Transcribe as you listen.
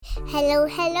Hello,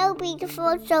 hello,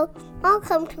 beautiful soul.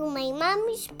 Welcome to my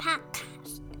mommy's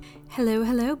podcast.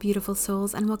 Hello, beautiful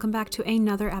souls, and welcome back to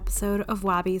another episode of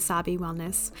Wabi Sabi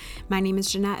Wellness. My name is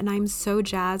Jeanette, and I'm so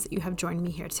jazzed that you have joined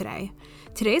me here today.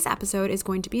 Today's episode is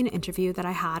going to be an interview that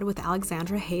I had with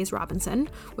Alexandra Hayes Robinson,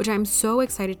 which I'm so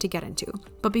excited to get into.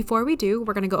 But before we do,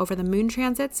 we're going to go over the moon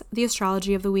transits, the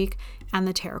astrology of the week, and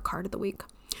the tarot card of the week.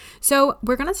 So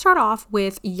we're going to start off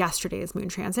with yesterday's moon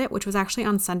transit, which was actually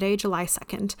on Sunday, July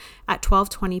 2nd at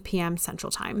 12:20 p.m.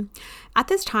 Central Time. At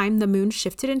this time, the moon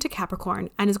shifted into Capricorn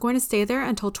and is going to stay there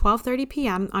until 12:30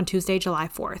 p.m. on Tuesday, July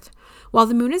 4th. While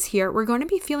the moon is here, we're going to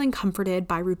be feeling comforted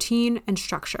by routine and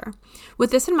structure.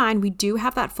 With this in mind, we do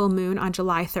have that full moon on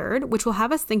July 3rd, which will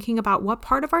have us thinking about what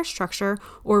part of our structure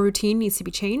or routine needs to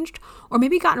be changed or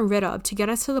maybe gotten rid of to get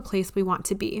us to the place we want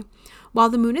to be. While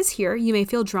the moon is here, you may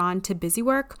feel drawn to busy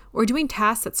work or doing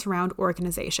tasks that surround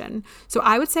organization. So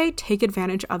I would say take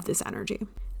advantage of this energy.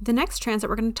 The next transit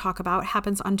we're going to talk about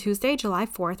happens on Tuesday, July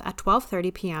 4th at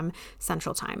 12:30 p.m.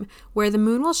 Central Time, where the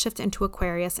moon will shift into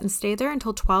Aquarius and stay there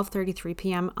until 12:33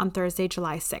 p.m. on Thursday,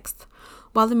 July 6th.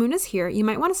 While the moon is here, you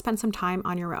might want to spend some time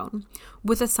on your own.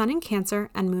 With the sun in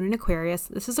Cancer and moon in Aquarius,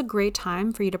 this is a great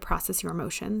time for you to process your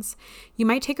emotions. You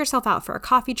might take yourself out for a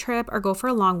coffee trip or go for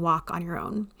a long walk on your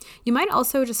own. You might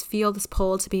also just feel this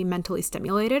pull to be mentally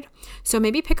stimulated, so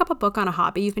maybe pick up a book on a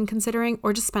hobby you've been considering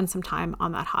or just spend some time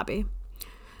on that hobby.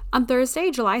 On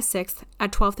Thursday, July 6th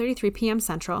at 12:33 p.m.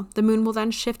 Central, the moon will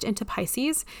then shift into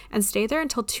Pisces and stay there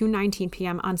until 2:19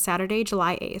 p.m. on Saturday,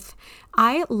 July 8th.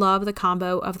 I love the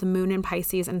combo of the moon in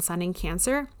Pisces and sun in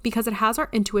Cancer because it has our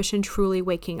intuition truly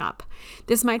waking up.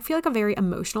 This might feel like a very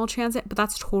emotional transit, but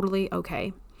that's totally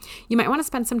okay. You might want to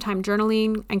spend some time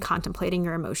journaling and contemplating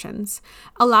your emotions.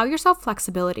 Allow yourself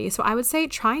flexibility. So I would say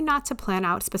try not to plan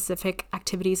out specific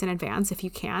activities in advance if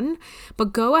you can,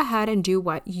 but go ahead and do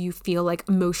what you feel like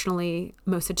emotionally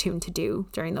most attuned to do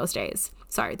during those days.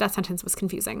 Sorry, that sentence was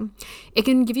confusing. It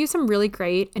can give you some really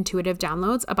great intuitive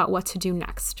downloads about what to do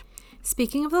next.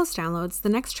 Speaking of those downloads, the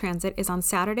next transit is on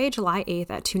Saturday, July 8th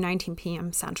at 2:19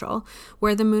 p.m. Central,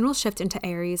 where the moon will shift into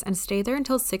Aries and stay there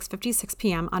until 6:56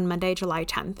 p.m. on Monday, July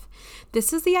 10th.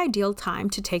 This is the ideal time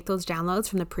to take those downloads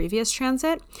from the previous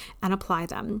transit and apply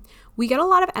them. We get a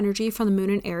lot of energy from the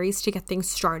moon in Aries to get things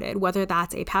started, whether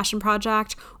that's a passion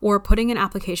project or putting in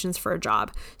applications for a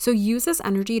job. So use this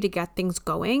energy to get things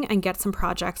going and get some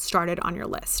projects started on your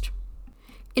list.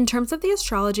 In terms of the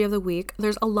astrology of the week,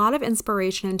 there's a lot of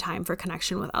inspiration and time for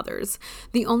connection with others.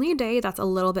 The only day that's a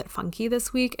little bit funky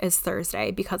this week is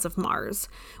Thursday because of Mars.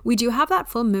 We do have that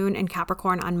full moon in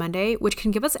Capricorn on Monday, which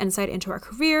can give us insight into our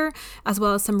career, as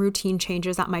well as some routine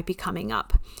changes that might be coming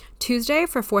up. Tuesday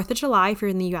for 4th of July, if you're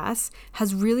in the US,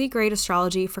 has really great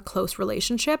astrology for close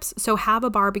relationships, so have a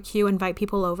barbecue, invite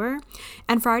people over.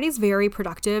 And Friday's very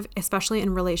productive, especially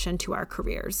in relation to our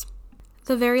careers.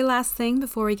 The very last thing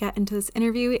before we get into this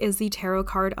interview is the tarot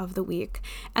card of the week.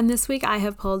 And this week I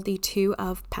have pulled the Two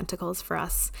of Pentacles for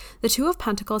us. The Two of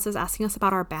Pentacles is asking us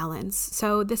about our balance.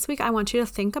 So this week I want you to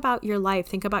think about your life,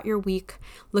 think about your week,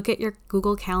 look at your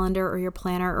Google Calendar or your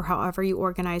planner or however you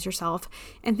organize yourself,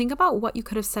 and think about what you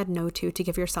could have said no to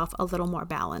give yourself a little more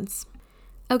balance.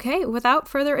 Okay, without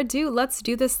further ado, let's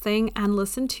do this thing and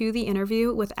listen to the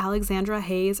interview with Alexandra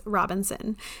Hayes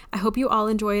Robinson. I hope you all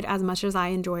enjoyed as much as I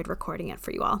enjoyed recording it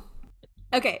for you all.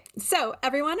 Okay, so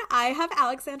everyone, I have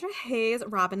Alexandra Hayes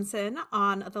Robinson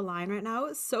on the line right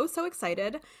now. So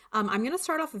excited. I'm going to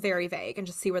start off very vague and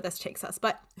just see where this takes us.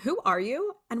 But who are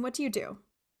you and what do you do?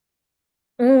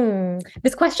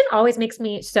 This question always makes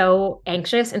me so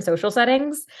anxious in social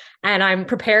settings, and I'm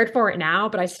prepared for it now,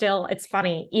 but it's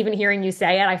funny, even hearing you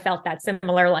say it, I felt that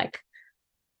similar like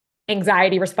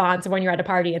anxiety response of when you're at a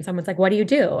party and someone's like, what do you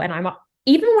do? And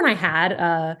even when I had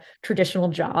a traditional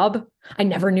job, I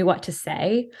never knew what to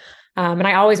say. And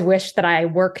I always wished that I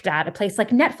worked at a place like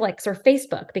Netflix or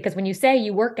Facebook, because when you say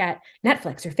you work at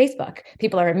Netflix or Facebook,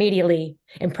 people are immediately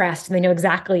impressed and they know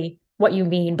exactly what you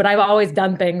mean. But I've always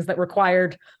done things that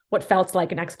required what felt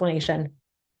like an explanation.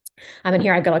 And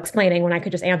here I go explaining when I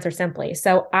could just answer simply.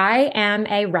 So I am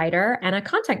a writer and a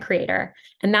content creator,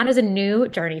 and that is a new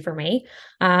journey for me.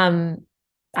 I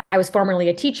was formerly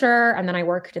a teacher, and then I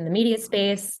worked in the media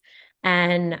space,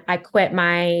 and I quit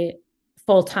my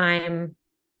full-time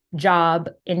job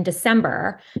in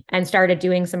December and started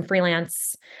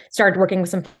working with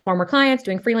some former clients,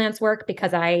 doing freelance work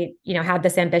because I, had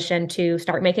this ambition to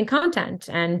start making content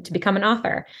and to become an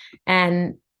author.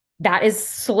 And that is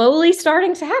slowly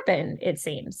starting to happen, it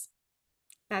seems.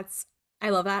 That's I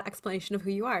love that explanation of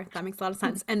who you are. That makes a lot of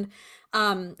sense. And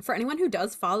for anyone who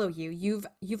does follow you,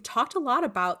 you've talked a lot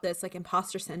about this like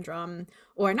imposter syndrome,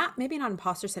 or not, maybe not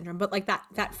imposter syndrome, but like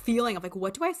that feeling of like,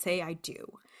 what do I say I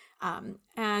do?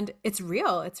 And it's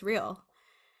real. It's real.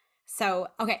 So,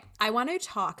 okay, I want to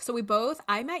talk. So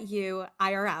I met you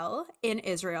IRL in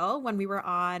Israel when we were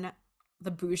on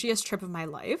the bougiest trip of my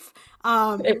life.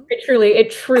 Um,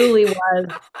 It truly was.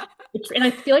 And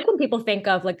I feel like when people think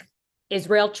of like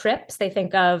Israel trips, they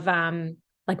think of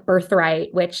like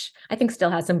Birthright, which I think still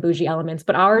has some bougie elements,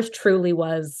 but ours truly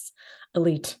was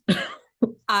elite.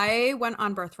 I went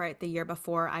on Birthright the year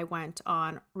before I went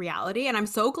on Reality, and I'm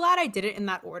so glad I did it in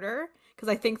that order because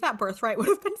I think that Birthright would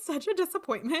have been such a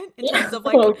disappointment in Yeah. terms of Oh,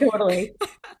 like totally.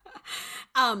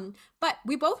 but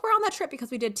we both were on that trip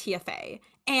because we did TFA,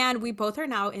 and we both are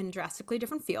now in drastically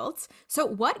different fields. So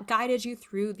what guided you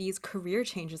through these career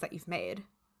changes that you've made?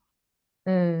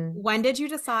 Mm. When did you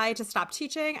decide to stop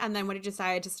teaching, and then when did you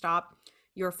decide to stop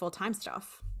your full-time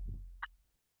stuff?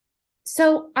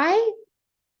 So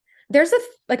there's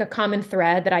like a common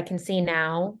thread that I can see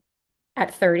now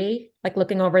at 30, like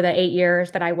looking over the 8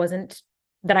 years that I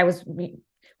was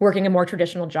working a more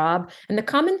traditional job. And the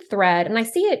common thread, and I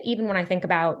see it even when I think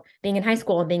about being in high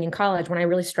school and being in college, when I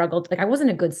really struggled, like I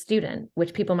wasn't a good student,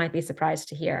 which people might be surprised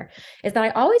to hear, is that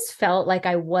I always felt like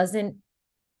I was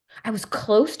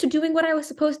close to doing what I was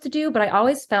supposed to do, but I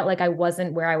always felt like I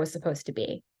wasn't where I was supposed to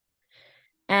be.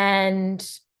 And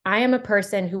I am a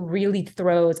person who really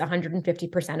throws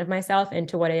 150% of myself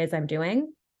into what it is I'm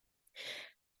doing,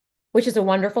 which is a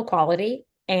wonderful quality.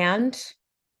 And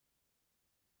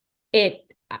it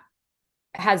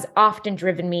has often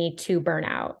driven me to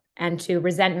burnout and to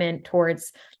resentment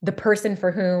towards the person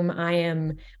for whom I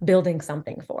am building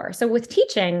something for. So with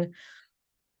teaching,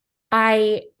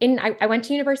 I went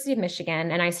to University of Michigan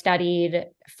and I studied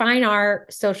fine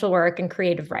art, social work, and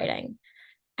creative writing.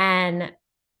 And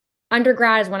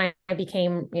undergrad is when I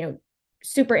became,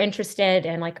 super interested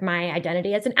in like my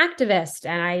identity as an activist,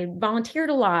 and I volunteered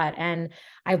a lot, and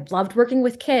I loved working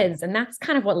with kids, and that's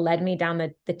kind of what led me down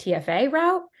the TFA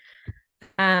route,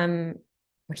 um,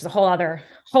 which is a whole other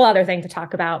thing to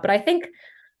talk about. But I think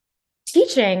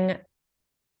teaching,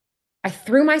 I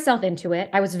threw myself into it.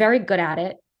 I was very good at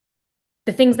it.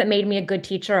 The things that made me a good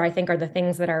teacher, I think, are the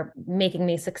things that are making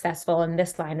me successful in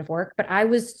this line of work. But I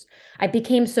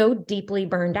became so deeply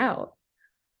burned out.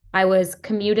 I was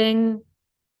commuting.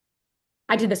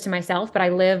 I did this to myself, but I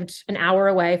lived an hour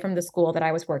away from the school that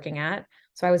I was working at.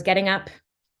 So I was getting up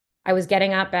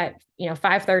at,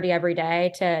 5:30 every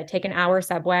day to take an hour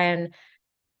subway. And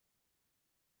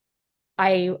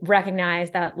I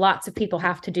recognize that lots of people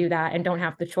have to do that and don't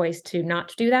have the choice to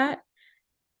not do that.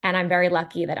 And I'm very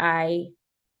lucky that I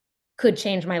could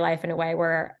change my life in a way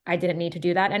where I didn't need to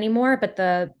do that anymore. But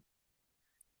the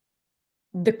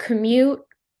commute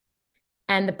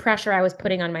and the pressure I was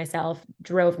putting on myself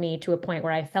drove me to a point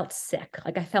where I felt sick,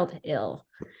 like I felt ill.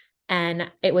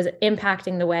 And it was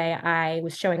impacting the way I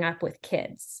was showing up with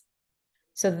kids.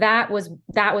 So that was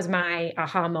my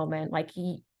aha moment. Like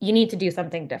you need to do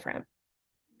something different.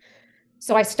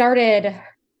 So I started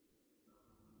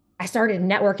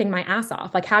networking my ass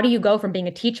off. Like, how do you go from being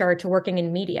a teacher to working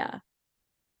in media?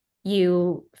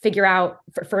 You figure out,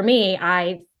 for me,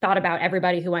 I thought about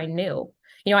everybody who I knew.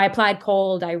 I applied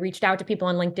cold. I reached out to people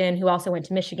on LinkedIn who also went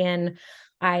to Michigan.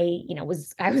 I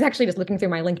was actually just looking through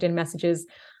my LinkedIn messages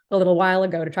a little while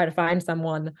ago to try to find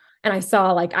someone. And I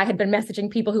saw like I had been messaging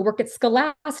people who work at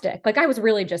Scholastic. Like I was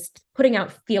really just putting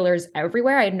out feelers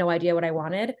everywhere. I had no idea what I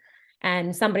wanted.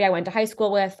 And somebody I went to high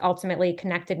school with ultimately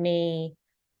connected me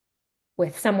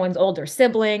with someone's older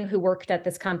sibling who worked at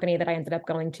this company that I ended up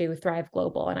going to, Thrive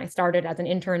Global. And I started as an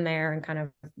intern there and kind of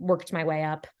worked my way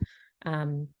up.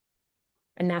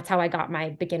 And that's how I got my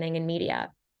beginning in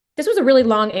media. This was a really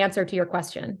long answer to your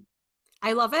question.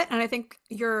 I love it, and I think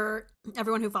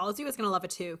everyone who follows you is going to love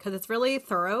it too because it's really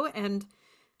thorough, and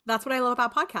that's what I love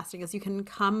about podcasting is you can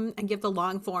come and give the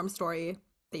long form story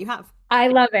that you have. I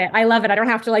love it. I love it. I don't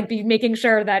have to like be making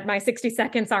sure that my 60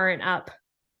 seconds aren't up.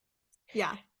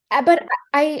 Yeah. But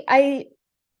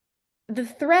the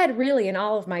thread really in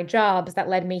all of my jobs that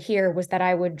led me here was that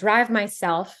I would drive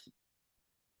myself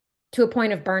to a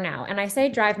point of burnout. And I say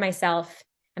drive myself,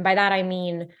 and by that I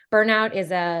mean burnout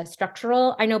is I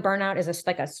know burnout is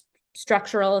like a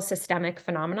structural systemic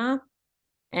phenomena,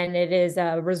 and it is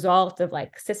a result of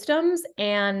like systems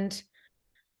and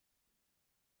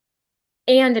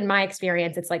in my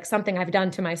experience, it's like something I've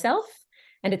done to myself,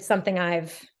 and it's something how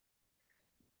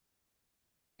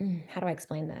do I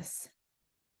explain this?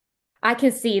 I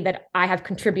can see that I have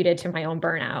contributed to my own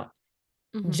burnout.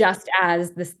 Mm-hmm. just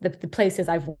as the places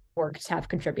I've worked have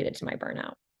contributed to my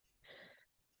burnout.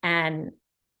 And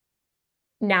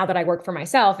now that I work for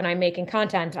myself and I'm making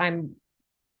content, I'm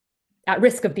at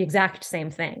risk of the exact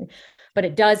same thing. But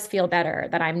it does feel better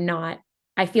that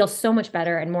I feel so much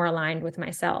better and more aligned with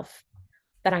myself,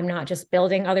 that I'm not just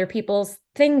building other people's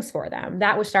things for them.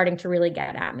 That was starting to really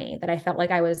get at me, that I felt like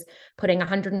I was putting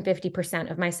 150%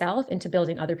 of myself into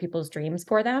building other people's dreams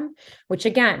for them, which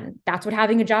again, that's what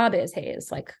having a job is,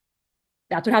 Hayes. Like,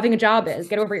 that's what having a job is.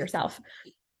 Get over yourself.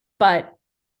 But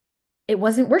it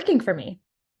wasn't working for me.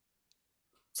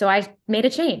 So I made a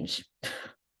change.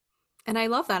 And I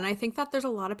love that. And I think that there's a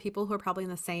lot of people who are probably in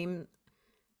the same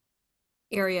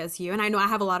area as you. And I know I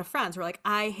have a lot of friends who are like,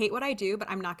 I hate what I do, but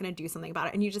I'm not going to do something about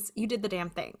it. And you did the damn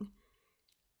thing.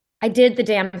 I did the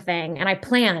damn thing and I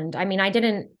planned. I mean,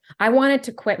 I wanted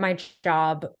to quit my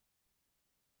job.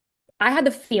 I had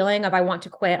the feeling of I want to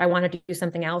quit. I wanted to do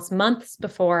something else months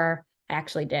before I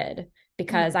actually did,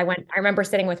 because I remember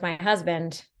sitting with my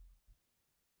husband.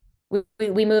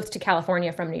 We moved to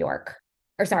California from New York.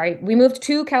 Or sorry, we moved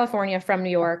to California from New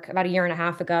York about a year and a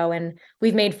half ago, and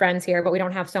we've made friends here, but we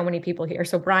don't have so many people here.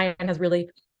 So Brian has really,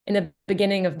 in the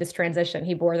beginning of this transition,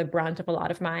 he bore the brunt of a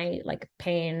lot of my like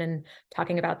pain and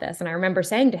talking about this. And I remember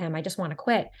saying to him, I just want to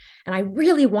quit. And I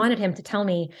really wanted him to tell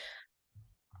me,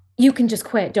 you can just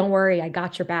quit. Don't worry. I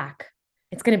got your back.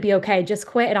 It's going to be okay. Just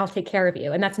quit and I'll take care of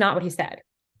you. And that's not what he said.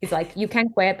 He's like, you can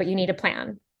quit, but you need a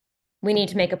plan. We need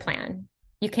to make a plan.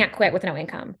 You can't quit with no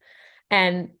income.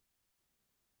 And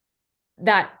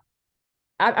that,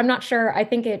 I'm not sure. I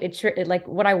think it like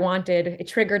what I wanted, it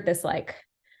triggered this like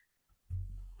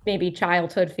maybe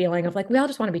childhood feeling of like, we all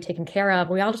just want to be taken care of.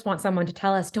 We all just want someone to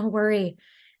tell us, don't worry,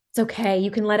 it's okay. You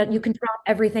can you can drop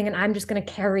everything and I'm just going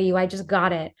to carry you. I just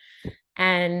got it.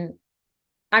 And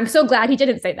I'm so glad he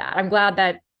didn't say that. I'm glad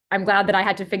that I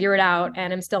had to figure it out,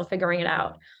 and I'm still figuring it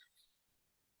out.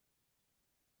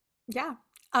 Yeah.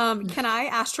 Can I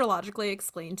astrologically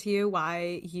explain to you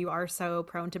why you are so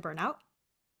prone to burnout?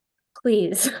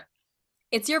 Please.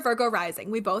 It's your Virgo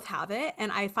rising. We both have it.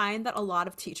 And I find that a lot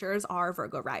of teachers are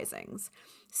Virgo risings.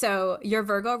 So your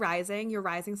Virgo rising, your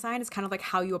rising sign is kind of like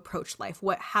how you approach life.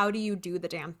 How do you do the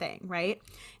damn thing, right?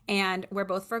 And we're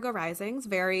both Virgo risings,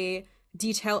 very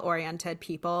detail oriented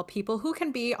people who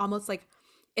can be almost like,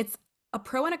 it's a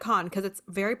pro and a con because it's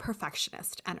very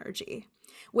perfectionist energy,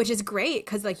 which is great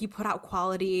because like you put out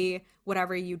quality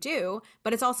whatever you do,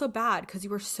 but it's also bad because you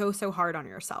were so hard on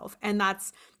yourself. And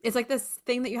it's like this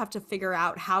thing that you have to figure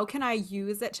out, how can I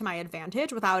use it to my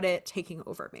advantage without it taking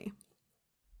over me?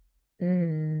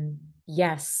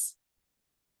 Yes.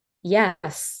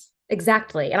 Yes,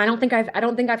 exactly. And I don't think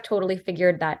I've totally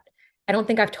figured that. I don't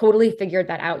think I've totally figured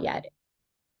that out yet.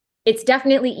 It's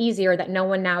definitely easier that no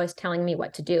one now is telling me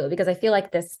what to do, because I feel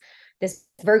like this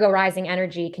Virgo rising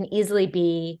energy can easily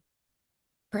be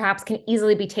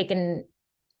taken,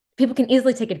 people can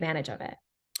easily take advantage of it.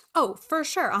 Oh, for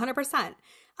sure, 100%.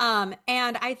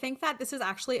 And I think that this is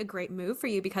actually a great move for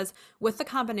you because with the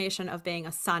combination of being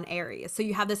a Sun Aries, so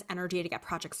you have this energy to get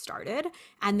projects started,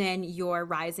 and then your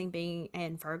rising being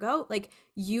in Virgo, like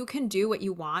you can do what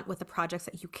you want with the projects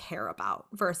that you care about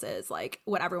versus like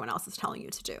what everyone else is telling you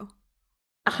to do.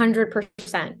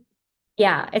 100%.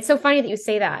 Yeah, it's so funny that you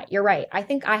say that. You're right. I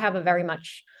think I have a very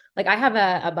much like I have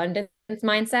a abundance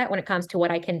mindset when it comes to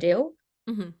what I can do.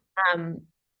 Mm-hmm.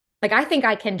 Like I think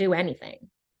I can do anything,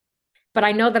 but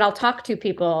I know that I'll talk to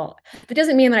people. That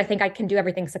doesn't mean that I think I can do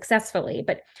everything successfully,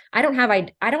 but I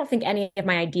don't think any of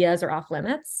my ideas are off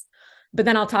limits. But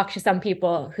then I'll talk to some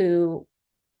people who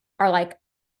are like,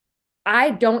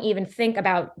 I don't even think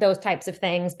about those types of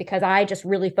things because I just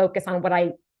really focus on what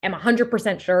I am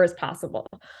 100% sure is possible.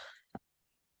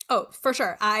 Oh, for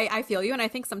sure. I feel you. And I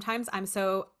think sometimes I'm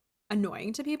so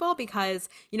annoying to people because,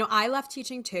 I left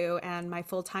teaching too, and my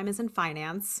full time is in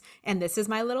finance. And this is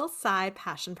my little side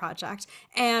passion project.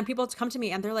 And people come to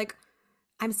me and they're like,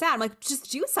 I'm sad. I'm like,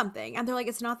 just do something. And they're like,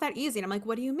 it's not that easy. And I'm like,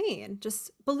 what do you mean?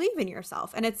 Just believe in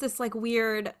yourself. And it's this like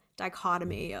weird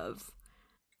dichotomy of,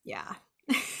 yeah.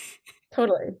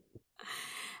 Totally.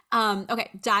 Okay,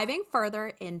 diving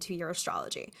further into your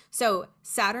astrology. So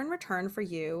Saturn return for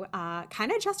you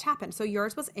kind of just happened. So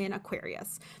yours was in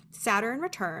Aquarius. Saturn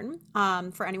return,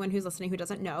 for anyone who's listening who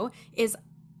doesn't know, is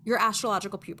your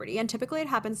astrological puberty. And typically it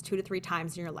happens 2 to 3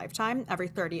 times in your lifetime, every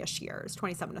 30-ish years,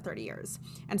 27 to 30 years.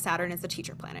 And Saturn is the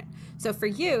teacher planet. So for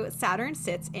you, Saturn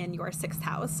sits in your 6th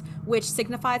house, which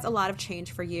signifies a lot of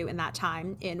change for you in that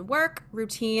time in work,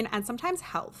 routine, and sometimes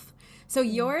health. So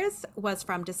yours was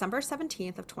from December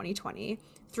 17th of 2020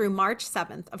 through March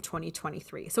 7th of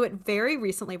 2023. So it very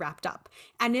recently wrapped up.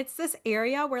 And it's this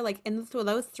area where like in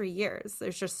those 3 years,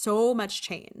 there's just so much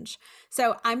change.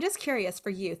 So I'm just curious for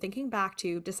you, thinking back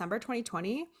to December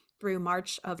 2020 through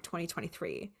March of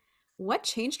 2023, what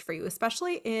changed for you,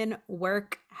 especially in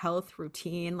work, health,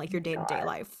 routine, like your day-to-day God.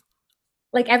 life?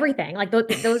 Like everything, like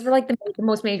those were like the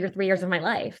most major 3 years of my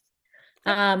life.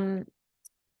 Yep.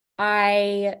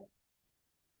 I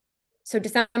So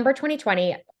December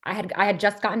 2020, I had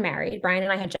just gotten married. Brian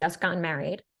and I had just gotten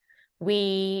married.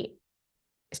 We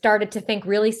started to think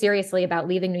really seriously about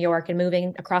leaving New York and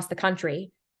moving across the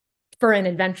country for an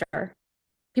adventure.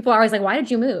 People are always like, "Why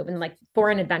did you move?" And like, for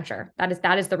an adventure. That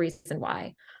is the reason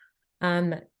why.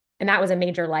 Um, and that was a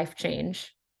major life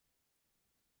change.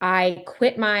 I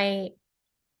quit my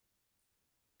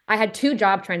I had two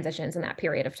job transitions in that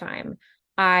period of time.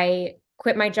 I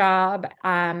quit my job.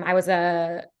 I was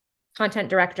a content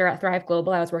director at Thrive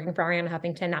Global. I was working for Ariana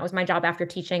Huffington. That was my job after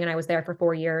teaching, and I was there for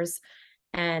 4 years.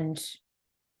 And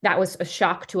that was a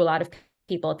shock to a lot of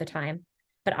people at the time.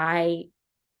 But I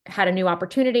had a new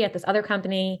opportunity at this other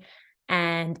company,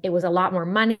 and it was a lot more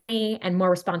money and more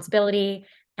responsibility.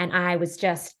 And I was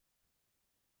just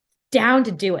down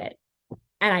to do it.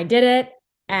 And I did it.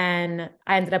 And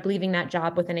I ended up leaving that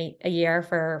job within a year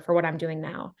for what I'm doing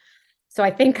now. So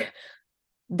I think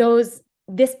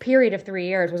this period of 3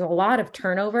 years was a lot of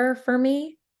turnover for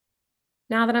me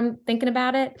now that I'm thinking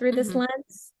about it through this Mhm.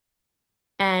 lens,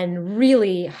 and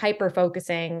really hyper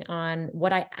focusing on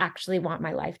what I actually want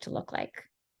my life to look like.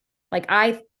 Like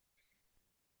I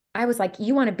was like,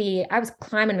 I was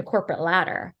climbing the corporate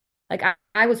ladder. Like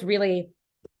I was really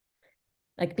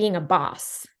like being a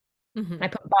boss. I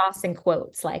Mhm. put boss in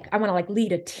quotes. Like I want to like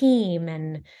lead a team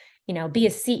and, be a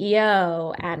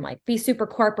CEO and like be super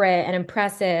corporate and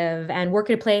impressive and work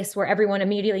at a place where everyone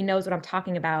immediately knows what I'm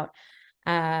talking about.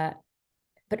 Uh,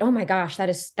 but oh my gosh,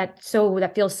 that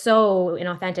feels so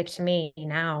inauthentic to me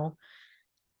now.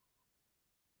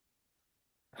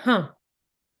 Huh.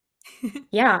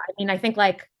 Yeah. I mean, I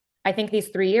think these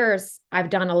 3 years I've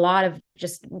done a lot of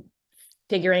just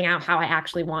figuring out how I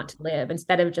actually want to live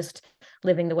instead of just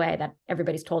living the way that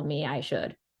everybody's told me I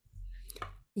should.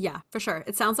 Yeah, for sure.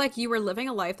 It sounds like you were living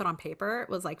a life that on paper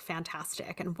was like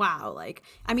fantastic and wow, like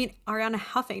I mean, Ariana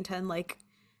Huffington, like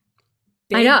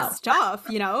I big know. stuff,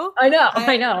 you know? I know.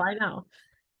 I I know. I know.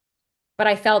 But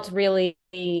I felt really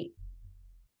I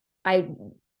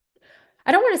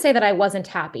I don't want to say that I wasn't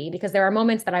happy because there are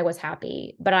moments that I was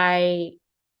happy, but I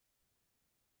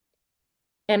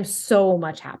am so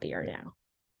much happier now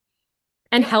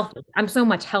and yeah, healthy. I'm so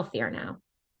much healthier now.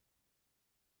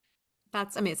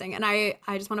 that's amazing. And I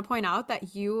just want to point out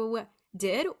that you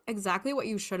did exactly what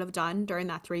you should have done during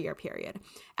that 3 year period.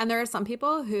 And there are some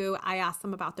people who I asked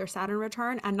them about their Saturn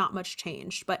return and not much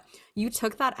changed, but you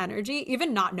took that energy,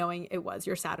 even not knowing it was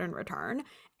your Saturn return,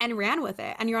 and ran with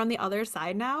it. And you're on the other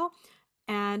side now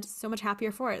and so much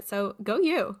happier for it. So go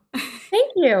you.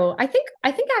 Thank you. I think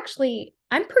actually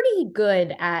I'm pretty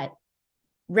good at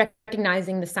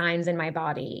recognizing the signs in my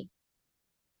body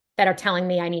that are telling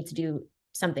me I need to do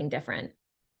something different.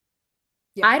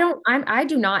 Yeah. I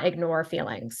do not ignore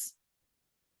feelings.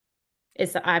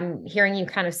 I'm hearing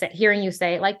you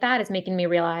say it like that is making me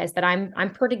realize that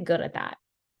I'm pretty good at that.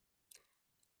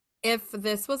 If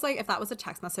that was a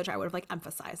text message, I would have like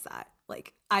emphasized that.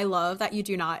 Like, I love that you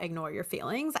do not ignore your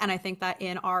feelings. And I think that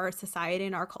in our society,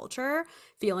 in our culture,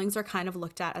 feelings are kind of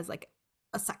looked at as like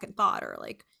a second thought or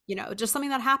like, just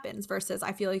something that happens versus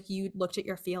I feel like you looked at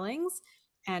your feelings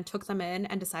and took them in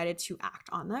and decided to act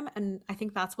on them. And I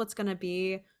think that's what's going to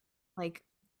be like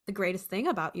the greatest thing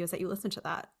about you is that you listen to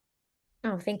that.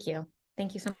 Oh, thank you.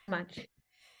 Thank you so much.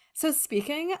 So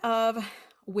speaking of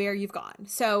where you've gone,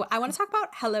 so I want to talk about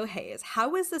Hello Haze. How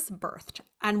was this birthed?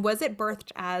 And was it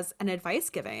birthed as an advice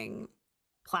giving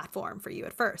platform for you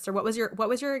at first? Or what was your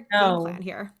game plan No,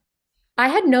 here? I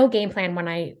had no game plan when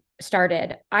I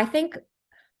started. I think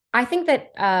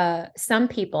that some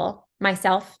people,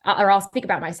 myself, or I'll speak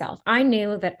about myself. I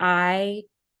knew that I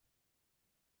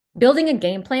building a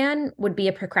game plan would be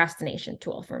a procrastination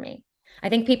tool for me. I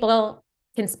think people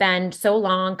can spend so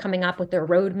long coming up with their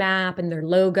roadmap and their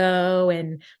logo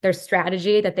and their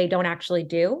strategy that they don't actually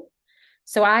do.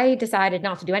 So I decided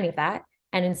not to do any of that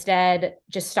and instead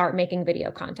just start making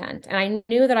video content. And I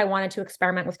knew that I wanted to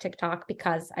experiment with TikTok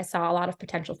because I saw a lot of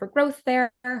potential for growth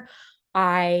there.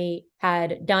 I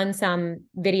had done some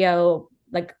video,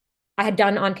 like I had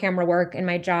done on camera work in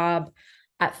my job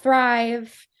at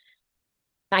Thrive.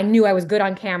 I knew I was good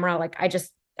on camera.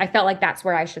 I felt like that's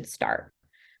where I should start.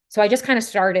 So I just kind of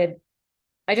started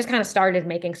I just kind of started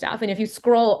making stuff. And if you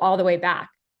scroll all the way back,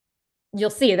 you'll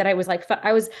see that I was like,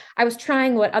 I was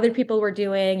trying what other people were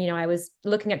doing. I was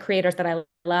looking at creators that I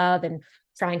love and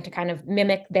trying to kind of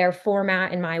mimic their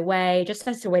format in my way, just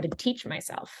as a way to teach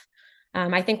myself.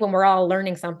 I think when we're all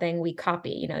learning something, we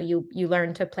copy. You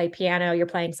learn to play piano, you're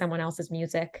playing someone else's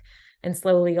music, and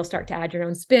slowly you'll start to add your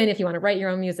own spin if you want to write your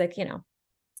own music.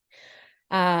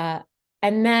 And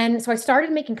then, so I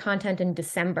started making content in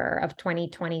December of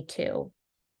 2022.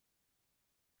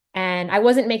 And I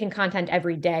wasn't making content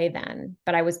every day then,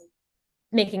 but I was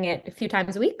making it a few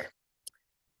times a week.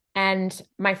 And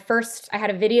I had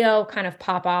a video kind of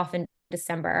pop off in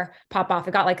December,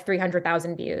 It got like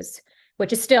 300,000 views,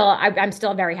 which is still, I'm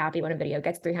still very happy when a video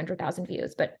gets 300,000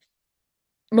 views, but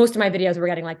most of my videos were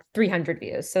getting like 300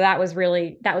 views. So that was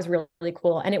really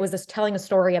cool. And it was just telling a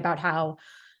story about how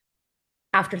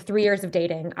after 3 years of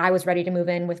dating, I was ready to move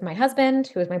in with my husband,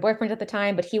 who was my boyfriend at the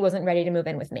time, but he wasn't ready to move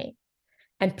in with me.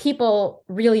 And people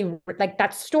really, like,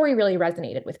 that story really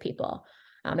resonated with people.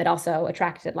 It also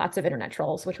attracted lots of internet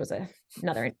trolls, which was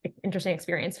another interesting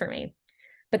experience for me.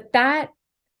 But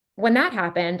when that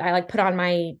happened, I like put on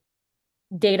my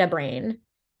data brain,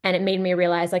 and it made me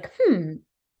realize, like,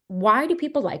 why do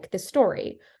people like this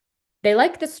story? They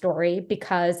like this story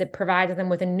because it provides them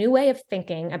with a new way of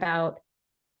thinking about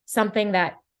something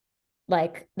that,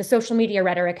 like, the social media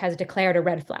rhetoric has declared a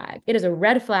red flag. It is a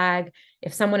red flag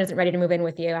if someone isn't ready to move in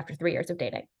with you after 3 years of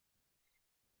dating.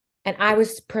 And I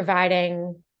was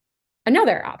providing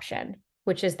another option,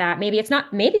 which is that maybe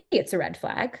it's a red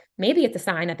flag. Maybe it's a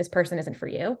sign that this person isn't for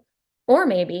you, or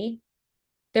maybe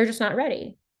they're just not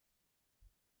ready.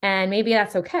 And maybe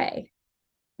that's okay.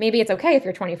 Maybe it's okay if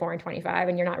you're 24 and 25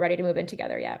 and you're not ready to move in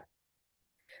together yet.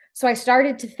 So I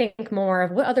started to think more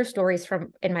of what other stories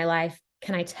in my life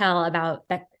can I tell about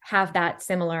that have that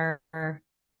similar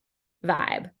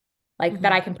vibe, like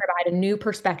that I can provide a new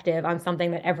perspective on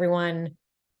something that everyone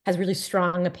has really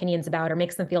strong opinions about or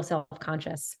makes them feel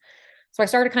self-conscious. So I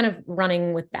started kind of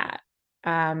running with that,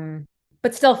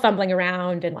 but still fumbling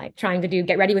around and like trying to do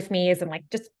get ready with me's and like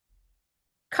just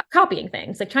copying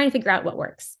things, like trying to figure out what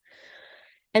works.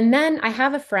 And then I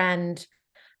have a friend,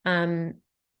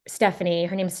 Stephanie,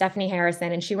 her name is Stephanie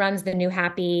Harrison, and she runs the New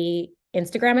Happy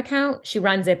Instagram account. She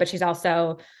runs it, but she's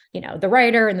also, the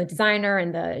writer and the designer,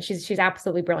 and she's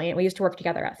absolutely brilliant. We used to work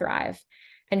together at Thrive,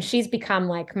 and she's become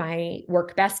like my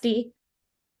work bestie.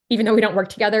 Even though we don't work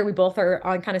together, we both are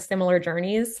on kind of similar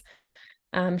journeys.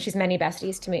 She's many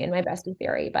besties to me in my bestie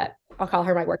theory, but I'll call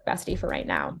her my work bestie for right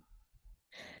now.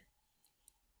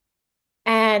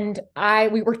 And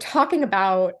we were talking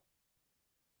about,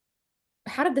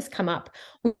 how did this come up?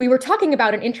 We were talking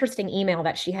about an interesting email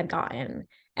that she had gotten,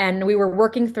 and we were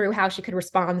working through how she could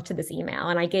respond to this email.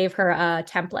 And I gave her a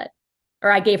template,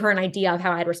 or I gave her an idea of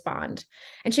how I'd respond.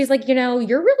 And she's like,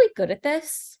 you're really good at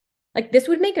this. Like, this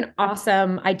would make an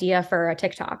awesome idea for a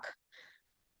TikTok.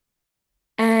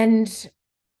 And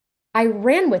I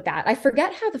ran with that. I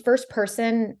forget how the first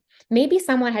person, maybe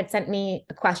someone had sent me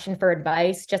a question for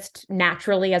advice just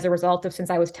naturally as a result of, since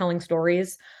I was telling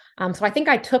stories. So I think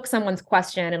I took someone's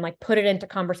question and like put it into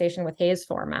conversation with Hayes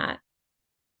format.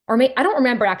 Or I don't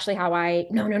remember actually how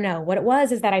no. What it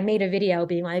was is that I made a video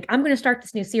being like, I'm going to start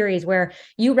this new series where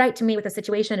you write to me with a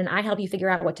situation and I help you figure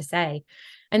out what to say.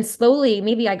 And slowly,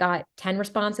 maybe I got 10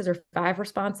 responses or 5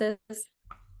 responses.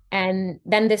 And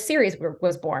then this series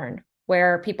was born,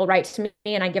 where people write to me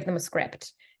and I give them a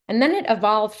script. And then it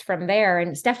evolved from there.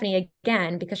 And Stephanie,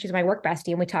 again, because she's my work bestie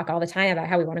and we talk all the time about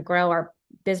how we want to grow our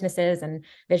businesses and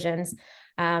visions.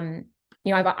 I'm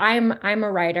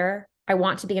a writer. I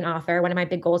want to be an author. One of my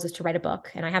big goals is to write a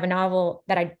book. And I have a novel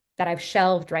that I've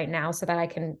shelved right now so that I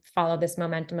can follow this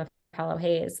momentum of Hello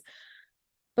Hayes.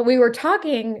 But we were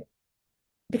talking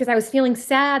because I was feeling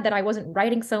sad that I wasn't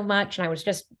writing so much and I was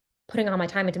just putting all my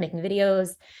time into making videos.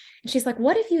 And she's like,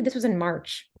 this was in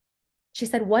March. She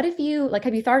said, what if you, like,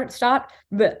 have you thought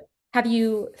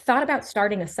about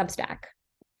starting a Substack,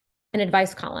 an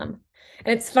advice column?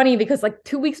 And it's funny because like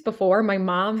 2 weeks before, my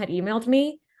mom had emailed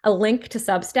me a link to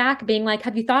Substack being like,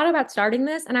 have you thought about starting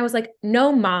this? And I was like,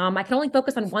 no, Mom, I can only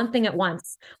focus on one thing at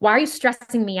once. Why are you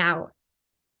stressing me out?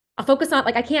 I'll focus on,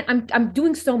 like, I can't, I'm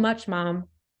doing so much, Mom.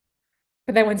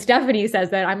 But then when Stephanie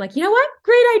says that, I'm like, you know what?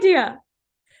 Great idea.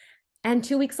 And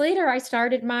 2 weeks later, I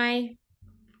started my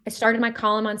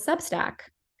column on Substack,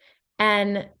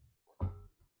 and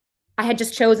I had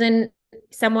just chosen,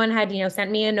 someone had,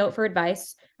 sent me a note for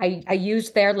advice. I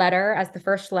used their letter as the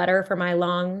first letter for my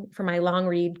long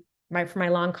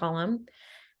column.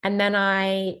 And then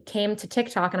I came to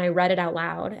TikTok and I read it out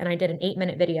loud, and I did an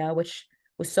 8-minute video, which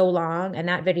was so long. And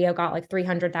that video got like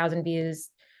 300,000 views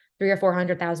 3 or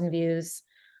 400,000 views.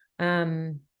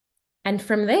 And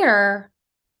from there,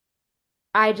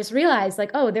 I just realized like,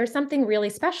 oh, there's something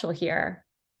really special here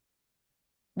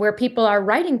where people are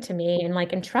writing to me and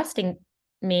like entrusting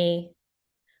me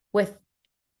with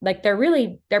like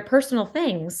their personal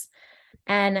things.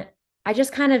 And I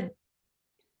just kind of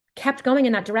kept going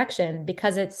in that direction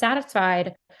because it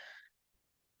satisfied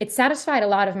a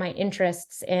lot of my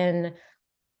interests in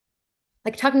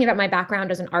like talking about my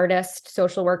background as an artist,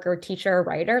 social worker, teacher,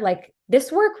 writer. Like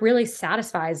this work really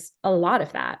satisfies a lot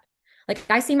of that. Like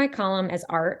I see my column as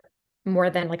art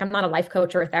more than like I'm not a life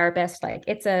coach or a therapist. Like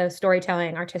it's a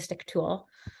storytelling artistic tool.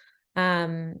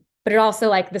 But it also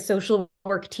like the social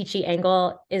work teachy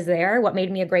angle is there. What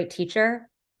made me a great teacher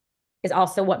is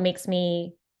also what makes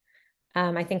me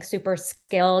I think super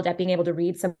skilled at being able to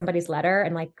read somebody's letter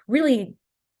and like really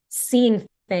seeing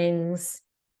things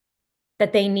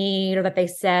that they need or that they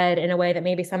said in a way that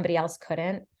maybe somebody else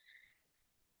couldn't.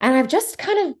 And I've just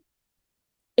kind of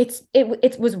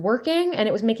it was working and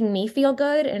it was making me feel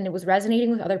good and it was resonating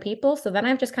with other people. So then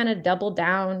I've just kind of doubled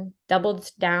down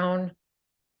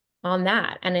on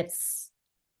that. And it's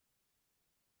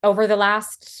over the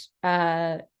last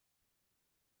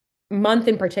month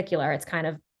in particular, it's kind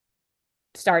of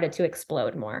started to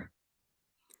explode more.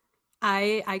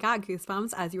 I got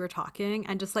goosebumps as you were talking,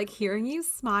 and just like hearing you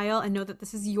smile and know that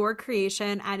this is your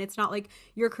creation and it's not like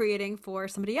you're creating for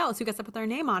somebody else who gets to put their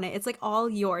name on it. It's like all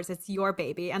yours. It's your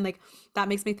baby. And like that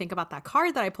makes me think about that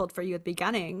card that I pulled for you at the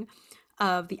beginning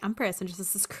of the Empress and just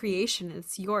this creation.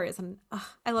 It's yours. And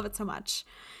I love it so much.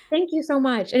 Thank you so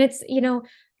much. And it's,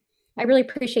 I really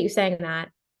appreciate you saying that.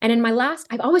 And in my last,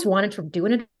 I've always wanted to do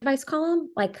an advice column.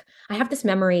 Like I have this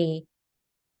memory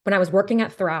when I was working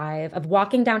at Thrive of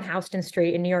walking down Houston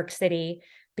Street in New York City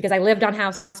because I lived on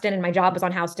Houston and my job was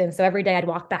on Houston. So every day I'd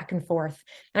walk back and forth.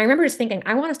 And I remember just thinking,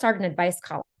 I want to start an advice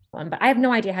column, but I have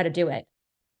no idea how to do it.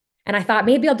 And I thought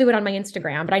maybe I'll do it on my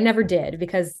Instagram, but I never did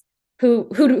because who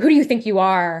do you think you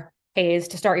are, Hayes,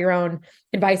 to start your own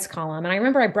advice column? And I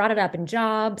remember I brought it up in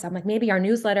jobs. I'm like, maybe our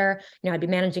newsletter, I'd be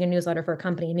managing a newsletter for a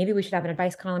company. Maybe we should have an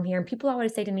advice column here. And people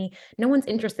always say to me, no one's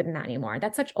interested in that anymore.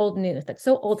 That's such old news. That's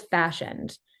so old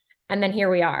fashioned. And then here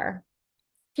we are.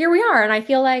 And I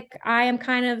feel like I am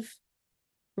kind of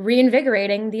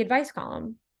reinvigorating the advice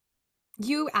column.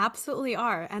 You absolutely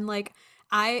are. And like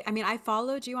I mean, I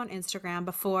followed you on Instagram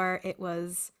before it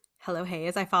was Hello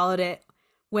Hayes. I followed it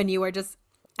when you were just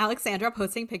Alexandra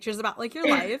posting pictures about like your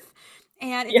life.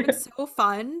 And it's been Yeah. so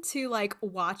fun to like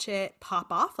watch it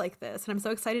pop off like this. And I'm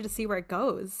so excited to see where it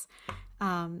goes.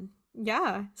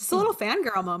 Yeah, just a little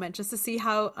fangirl moment just to see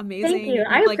how Thank you. amazing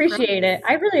I you've like grown appreciate it. this.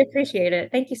 I really appreciate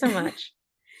it. Thank you so much.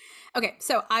 Okay,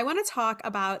 so I want to talk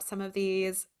about some of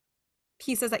these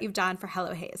pieces that you've done for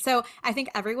Hello Haze. So I think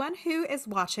everyone who is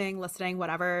watching, listening,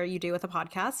 whatever you do with a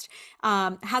podcast,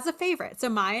 has a favorite. So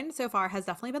mine so far has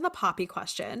definitely been the Poppy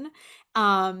question.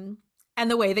 And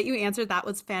the way that you answered that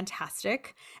was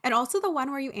fantastic. And also the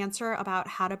one where you answer about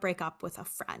how to break up with a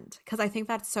friend. Because I think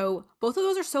that's so, both of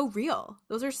those are so real.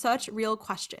 Those are such real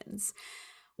questions.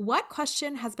 What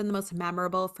question has been the most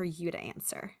memorable for you to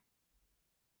answer?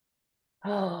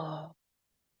 Oh.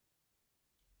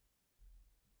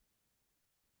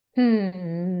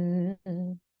 Hmm.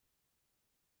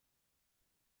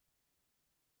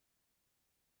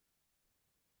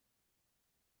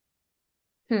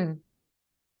 Hmm.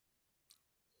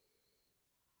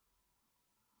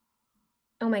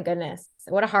 Oh my goodness.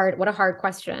 What a hard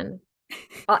question.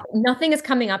 Nothing is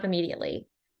coming up immediately.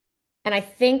 And I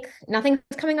think nothing's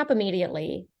coming up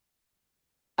immediately.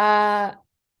 Uh,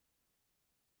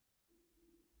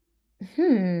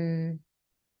 hmm.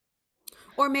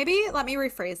 Or maybe let me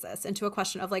rephrase this into a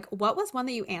question of like, what was one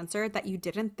that you answered that you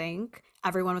didn't think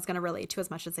everyone was going to relate to as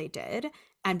much as they did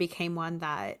and became one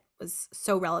that was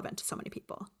so relevant to so many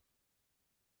people?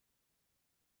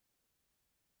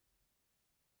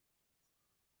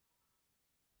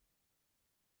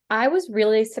 I was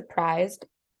really surprised.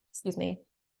 Excuse me.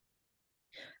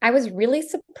 I was really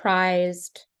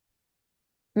surprised.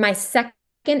 My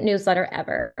second newsletter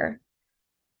ever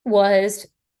was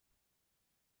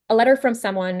a letter from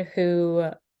someone who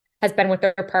has been with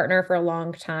their partner for a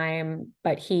long time,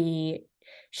 but she,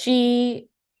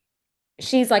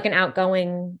 she's like an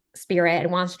outgoing spirit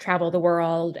and wants to travel the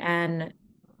world and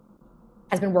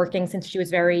has been working since she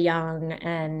was very young.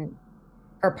 And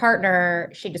her partner,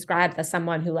 she describes as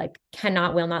someone who like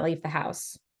will not leave the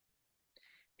house.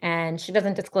 And she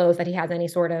doesn't disclose that he has any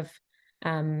sort of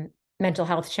um, mental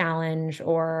health challenge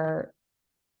or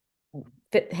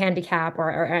handicap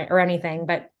or anything,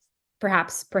 but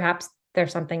perhaps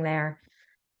there's something there.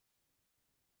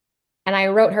 And I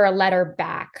wrote her a letter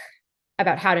back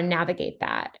about how to navigate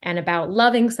that and about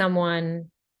loving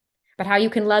someone, but how you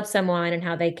can love someone and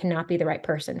how they cannot be the right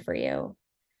person for you.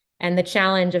 And the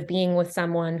challenge of being with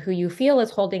someone who you feel is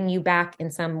holding you back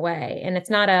in some way. And it's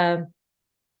not a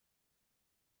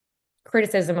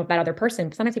criticism of that other person,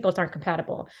 but sometimes people just aren't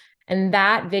compatible. And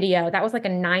that video, that was like a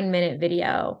 9-minute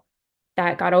video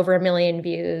that got over 1 million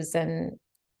views. And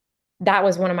that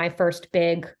was one of my first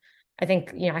big, I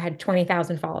think, I had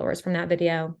 20,000 followers from that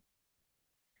video.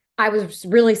 I was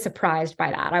really surprised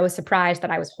by that. I was surprised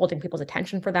that I was holding people's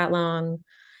attention for that long.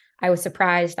 I was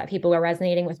surprised that people were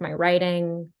resonating with my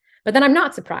writing. But then I'm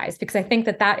not surprised because I think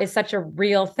that that is such a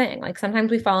real thing. Like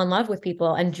sometimes we fall in love with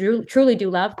people and truly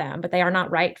do love them, but they are not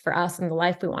right for us and the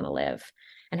life we want to live.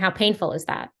 And how painful is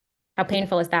that? How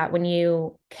painful is that when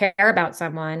you care about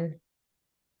someone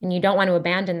and you don't want to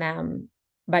abandon them,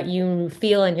 but you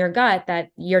feel in your gut that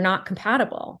you're not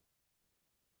compatible?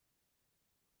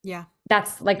 Yeah.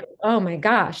 That's like, oh my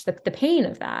gosh, the pain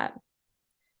of that.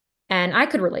 And I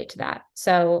could relate to that.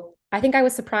 So I think I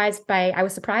was surprised by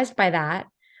that.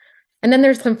 And then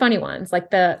there's some funny ones,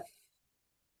 like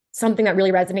something that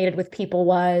really resonated with people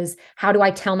was, how do I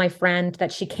tell my friend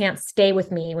that she can't stay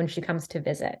with me when she comes to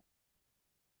visit?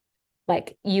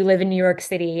 Like you live in New York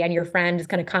City and your friend is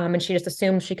going to come and she just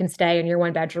assumes she can stay in your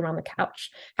 1 bedroom on the couch.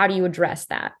 How do you address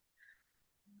that?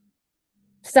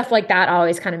 Stuff like that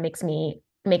always kind of makes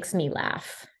me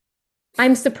laugh.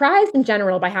 I'm surprised in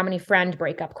general by how many friend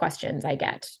breakup questions I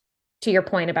get, to your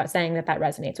point about saying that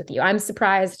resonates with you. I'm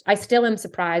surprised. I still am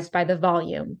surprised by the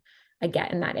volume I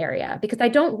get in that area because I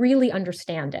don't really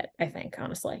understand it, I think,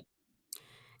 honestly.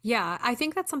 Yeah, I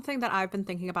think that's something that I've been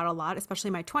thinking about a lot, especially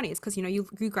in my 20s, because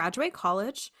you graduate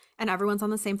college and everyone's on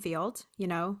the same field.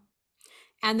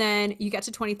 And then you get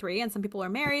to 23 and some people are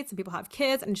married, some people have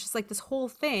kids, and it's just like this whole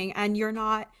thing. And you're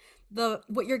not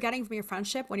what you're getting from your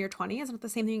friendship when you're 20 is not the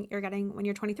same thing you're getting when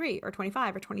you're 23 or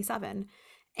 25 or 27.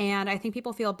 And I think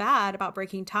people feel bad about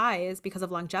breaking ties because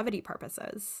of longevity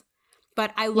purposes.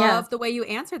 But I Yeah. love the way you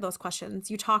answer those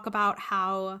questions. You talk about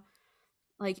how,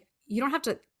 like, you don't have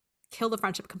to kill the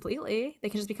friendship completely. They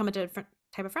can just become a different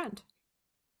type of friend.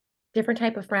 Different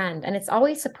type of friend. And it's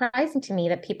always surprising to me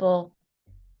that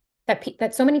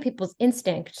that so many people's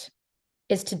instinct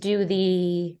is to do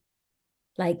the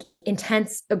like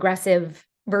intense, aggressive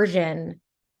version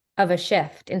of a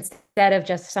shift instead of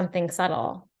just something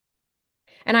subtle.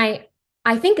 And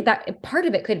I think that part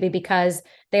of it could be because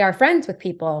they are friends with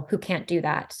people who can't do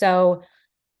that. So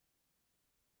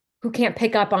who can't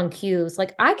pick up on cues.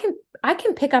 Like I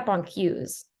can pick up on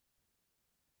cues.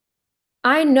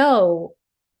 I know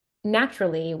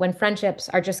naturally when friendships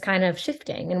are just kind of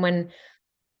shifting and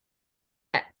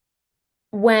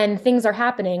when things are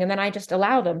happening and then I just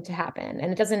allow them to happen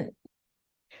and it doesn't.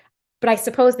 But I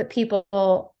suppose that people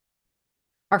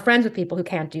are friends with people who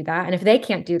can't do that. And if they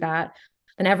can't do that,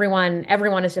 then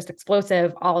everyone is just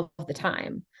explosive all of the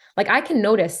time. Like I can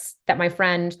notice that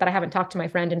I haven't talked to my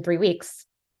friend in 3 weeks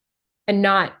and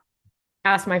not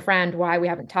ask my friend why we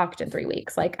haven't talked in 3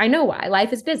 weeks. Like I know why.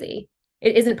 Life is busy.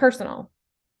 It isn't personal.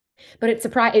 But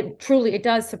it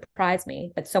does surprise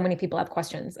me that so many people have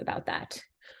questions about that.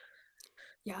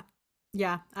 Yeah.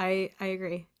 Yeah, I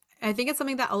agree. I think it's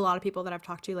something that a lot of people that I've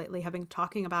talked to lately have been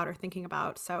talking about or thinking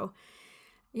about. So,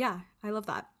 yeah, I love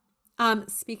that.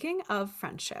 Speaking of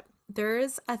friendship,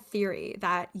 there's a theory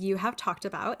that you have talked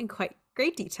about in quite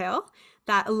great detail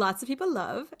that lots of people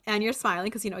love, and you're smiling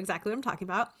because you know exactly what I'm talking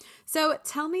about. So,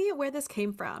 tell me where this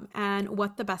came from and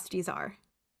what the besties are.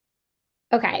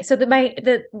 Okay, so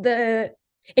the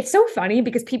it's so funny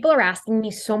because people are asking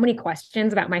me so many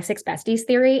questions about my six besties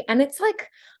theory, and it's like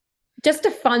just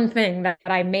a fun thing that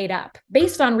I made up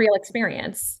based on real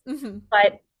experience. Hmm.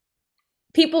 But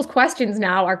people's questions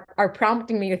now are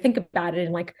prompting me to think about it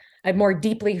in like a more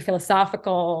deeply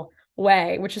philosophical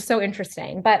way, which is so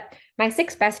interesting. But my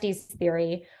six besties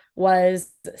theory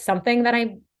was something that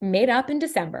I made up in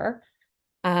December.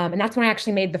 And that's when I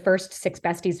actually made the first six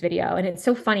besties video. And it's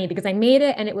so funny because I made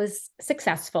it and it was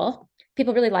successful.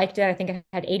 People really liked it. I think I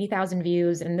had 80,000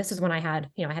 views. And this is when I had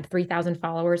 3,000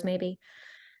 followers maybe.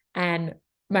 And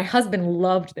my husband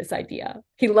loved this idea.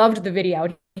 He loved the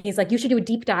video. He's like, you should do a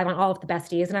deep dive on all of the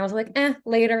besties. And I was like,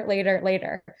 later, later,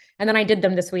 later. And then I did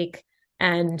them this week.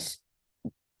 And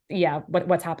yeah,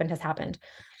 what's happened has happened.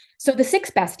 So the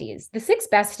six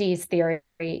besties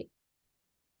theory,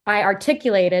 I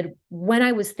articulated when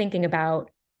I was thinking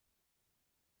about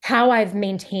how I've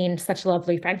maintained such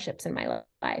lovely friendships in my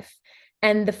life.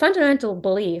 And the fundamental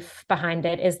belief behind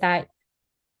it is that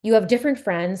you have different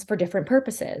friends for different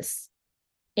purposes.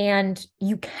 And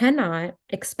you cannot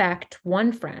expect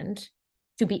one friend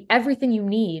to be everything you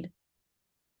need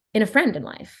in a friend in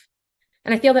life.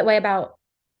 And I feel that way about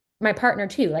my partner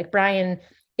too. Like Brian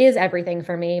is everything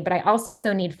for me, but I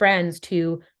also need friends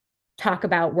to talk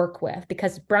about work with,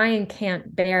 because Brian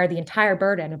can't bear the entire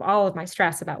burden of all of my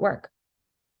stress about work.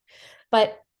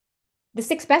 But the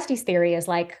six besties theory is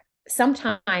like,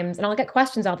 sometimes, and I'll get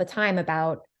questions all the time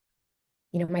about,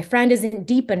 my friend isn't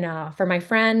deep enough, or my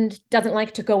friend doesn't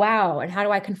like to go out, and how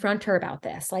do I confront her about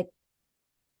this? Like,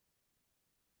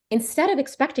 instead of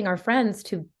expecting our friends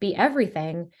to be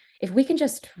everything, if we can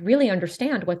just really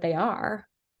understand what they are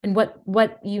and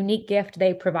what unique gift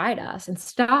they provide us, and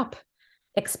stop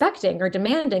expecting or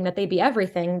demanding that they be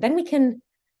everything, then we can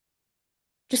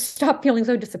just stop feeling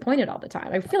so disappointed all the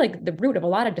time. I feel like the root of a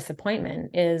lot of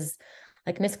disappointment is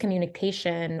like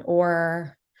miscommunication,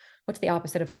 or what's the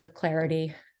opposite of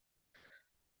clarity?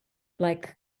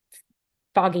 Like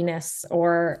fogginess,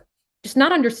 or just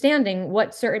not understanding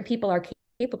what certain people are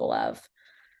capable of.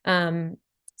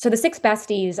 So the six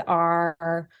besties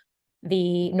are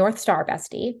the North Star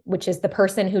bestie, which is the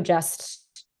person who just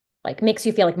like makes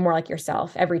you feel like more like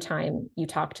yourself every time you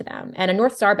talk to them. And a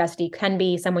North Star bestie can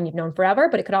be someone you've known forever,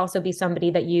 but it could also be somebody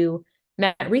that you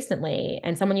met recently,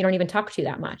 and someone you don't even talk to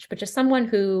that much, but just someone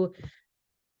who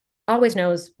always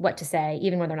knows what to say,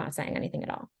 even when they're not saying anything at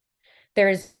all.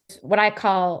 There's what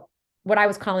I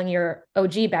was calling your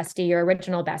OG bestie, your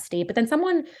original bestie, but then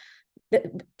someone,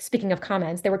 speaking of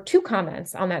comments, there were 2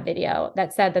 comments on that video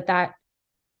that said that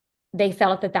they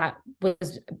felt that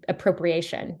was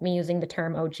appropriation, me using the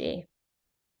term OG.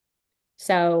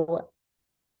 So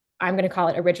I'm going to call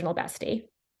it original bestie.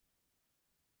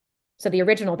 So the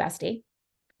original bestie,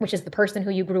 which is the person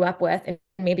who you grew up with and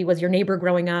maybe was your neighbor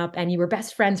growing up and you were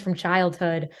best friends from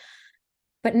childhood,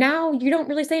 but now you don't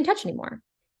really stay in touch anymore.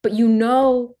 But you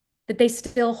know that they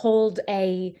still hold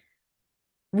a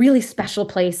really special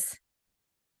place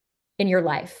in your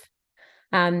life.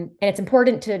 And it's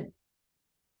important to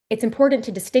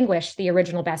distinguish the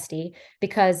original bestie,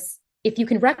 because if you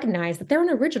can recognize that they're an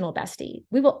original bestie,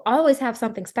 we will always have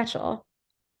something special.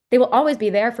 They will always be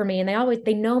there for me, and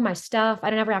they know my stuff. I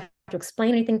don't ever have to explain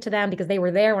anything to them because they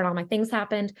were there when all my things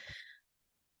happened.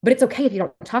 But it's okay if you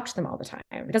don't talk to them all the time.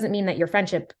 It doesn't mean that your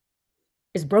friendship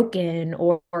is broken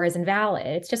or is invalid.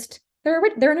 It's just they're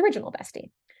an original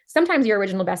bestie. Sometimes your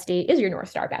original bestie is your North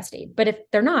Star bestie, but if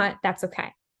they're not, that's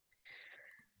okay.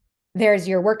 There's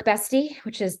your work bestie,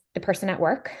 which is the person at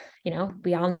work. We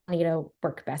all need a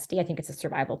work bestie. I think it's a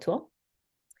survival tool.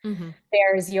 Mm-hmm.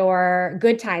 There's your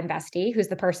good time bestie, who's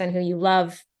the person who you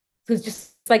love, who's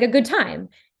just like a good time.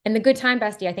 And the good time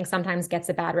bestie, I think, sometimes gets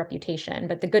a bad reputation.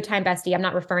 But the good time bestie, I'm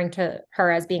not referring to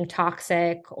her as being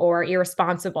toxic or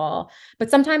irresponsible, but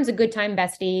sometimes a good time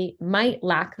bestie might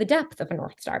lack the depth of a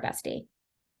North Star bestie.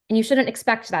 And you shouldn't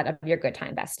expect that of your good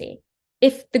time bestie.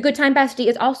 If the good time bestie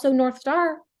is also North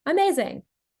Star, amazing.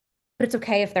 But it's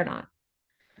okay if they're not.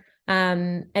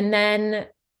 And then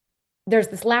there's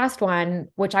this last one,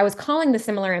 which I was calling the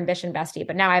similar ambition bestie,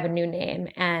 but now I have a new name,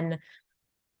 and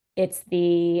it's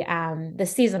the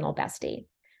seasonal bestie.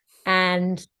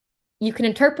 And you can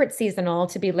interpret seasonal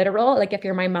to be literal. Like if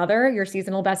you're my mother, your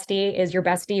seasonal bestie is your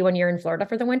bestie when you're in Florida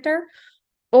for the winter.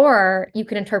 Or you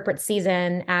can interpret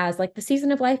season as like the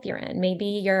season of life you're in. Maybe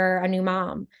you're a new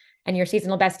mom and your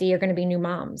seasonal bestie are going to be new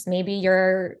moms. Maybe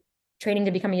you're training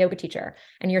to become a yoga teacher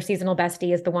and your seasonal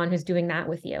bestie is the one who's doing that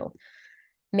with you.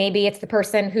 Maybe it's the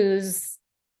person who's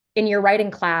in your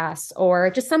writing class, or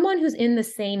just someone who's in the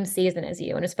same season as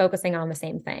you and is focusing on the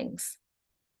same things.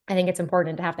 I think it's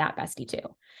important to have that bestie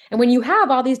too. And when you have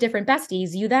all these different besties,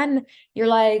 you're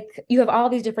like, you have all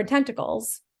these different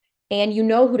tentacles and you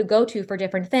know who to go to for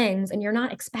different things, and you're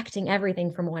not expecting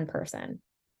everything from one person.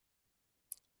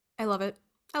 I love it.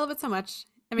 I love it so much.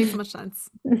 It makes so much sense.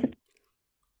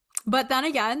 But then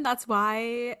again, that's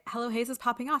why Hello Hayes is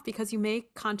popping off, because you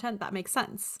make content that makes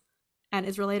sense and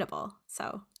is relatable.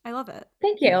 So I love it.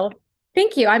 Thank you.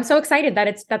 Thank you. I'm so excited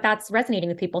that that's resonating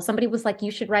with people. Somebody was like,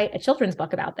 you should write a children's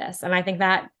book about this. And I think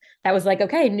that was like,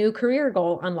 okay, new career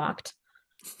goal unlocked.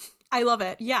 I love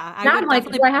it. Yeah. Now I'm like,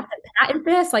 do I have to patent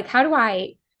this? Like, how do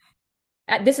I,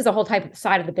 this is a whole type of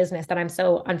side of the business that I'm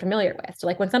so unfamiliar with. So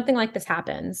like when something like this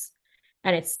happens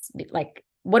and it's like,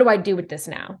 what do I do with this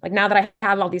now? Like now that I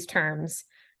have all these terms,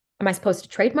 am I supposed to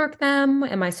trademark them?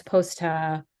 Am I supposed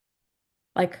to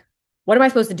what am I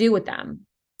supposed to do with them?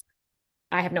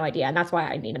 I have no idea. And that's why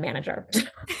I need a manager.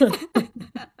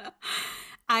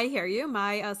 I hear you.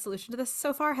 My solution to this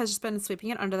so far has just been sweeping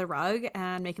it under the rug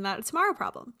and making that a tomorrow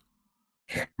problem.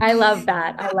 I love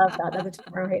that. That's a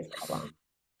tomorrow Hayes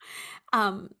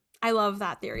problem. I love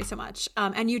that theory so much.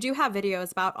 And you do have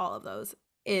videos about all of those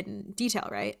in detail,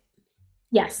 right?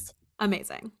 Yes.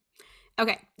 Amazing.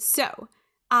 Okay, so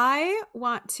I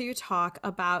want to talk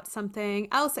about something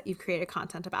else that you've created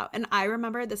content about. And I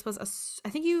remember this was I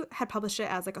think you had published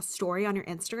it as like a story on your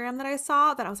Instagram that I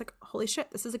saw that I was like, holy shit,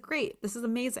 this is great. This is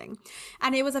amazing.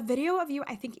 And it was a video of you,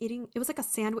 I think, eating, it was like a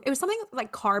sandwich. It was something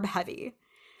like carb heavy.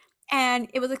 And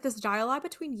it was like this dialogue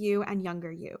between you and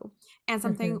younger you. And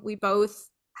something Mhm. we both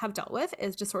have dealt with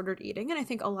is disordered eating. And I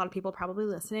think a lot of people probably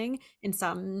listening in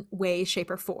some way, shape,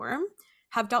 or form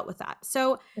have dealt with that.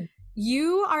 So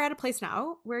you are at a place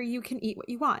now where you can eat what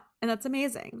you want, and that's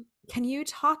amazing. Can you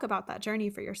talk about that journey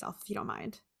for yourself if you don't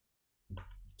mind?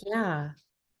 Yeah.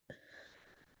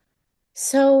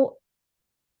 So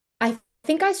I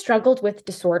think I struggled with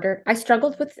disordered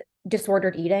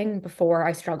eating before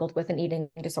I struggled with an eating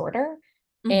disorder.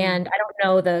 Mm-hmm. And I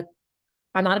don't know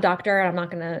I'm not a doctor, and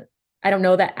I don't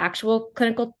know the actual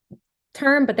clinical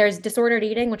term, but there's disordered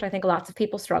eating, which I think lots of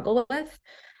people struggle with,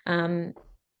 um,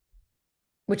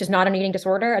 which is not an eating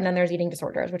disorder. And then there's eating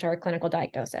disorders, which are a clinical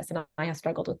diagnosis. And I have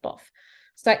struggled with both.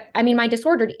 So, I mean, my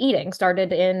disordered eating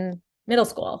started in middle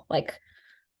school. Like,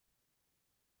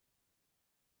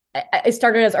 it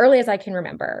started as early as I can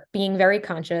remember, being very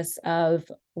conscious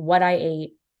of what I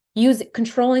ate,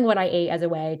 controlling what I ate as a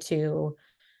way to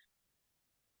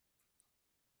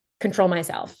control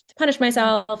myself, to punish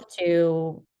myself,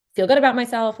 to feel good about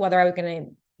myself, whether I was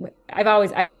going to,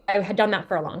 I had done that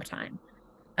for a long time.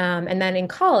 And then in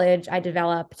college, I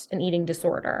developed an eating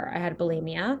disorder. I had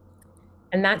bulimia,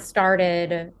 and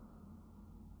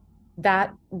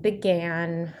that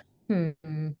began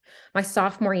my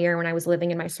sophomore year when I was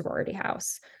living in my sorority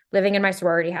house. Living in my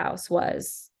sorority house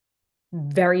was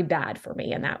very bad for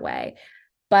me in that way.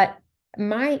 But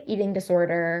my eating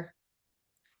disorder,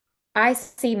 I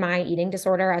see my eating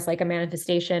disorder as like a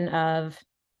manifestation of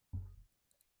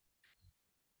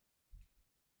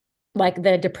like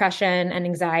the depression and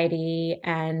anxiety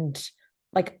and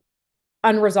like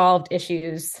unresolved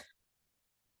issues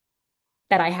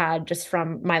that I had just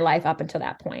from my life up until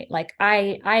that point. Like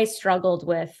I struggled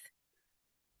with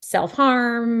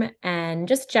self-harm and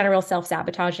just general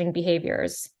self-sabotaging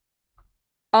behaviors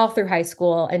all through high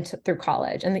school and through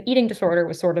college. And the eating disorder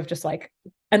was sort of just like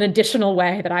an additional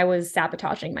way that I was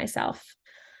sabotaging myself.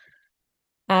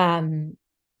 Um,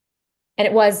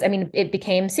 and I mean, it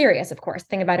became serious, of course. The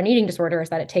thing about an eating disorder is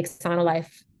that it takes on a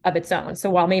life of its own.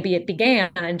 So while maybe it began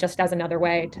just as another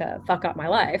way to fuck up my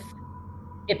life,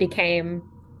 it became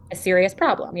a serious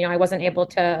problem. I wasn't able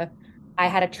to. I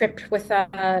had a trip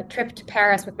to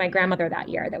Paris with my grandmother that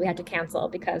year that we had to cancel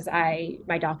because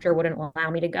my doctor wouldn't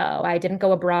allow me to go. I didn't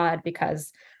go abroad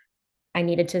because I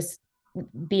needed to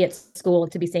be at school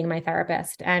to be seeing my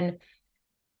therapist. And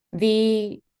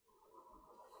the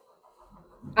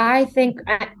I think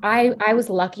I was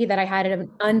lucky that I had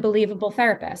an unbelievable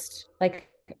therapist. Like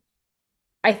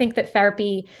I think that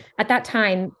therapy at that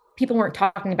time, people weren't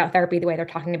talking about therapy the way they're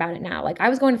talking about it now. Like I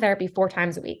was going to therapy 4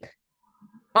 times a week,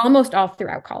 almost all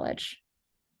throughout college.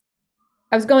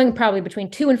 I was going probably between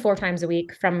 2 and 4 times a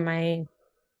week from my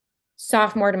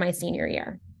sophomore to my senior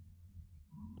year.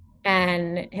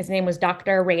 And his name was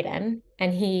Dr. Radin,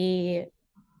 and he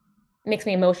makes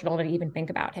me emotional to even think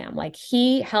about him. Like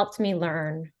he helped me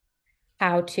learn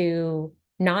how to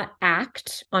not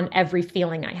act on every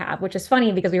feeling I have, which is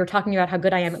funny because we were talking about how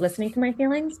good I am at listening to my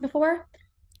feelings before.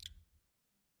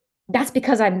 That's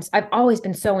because I've always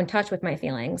been so in touch with my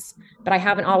feelings, but I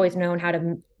haven't always known how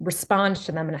to respond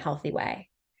to them in a healthy way.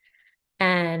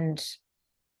 And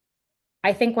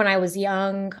I think when I was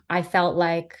young, I felt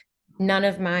like none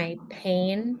of my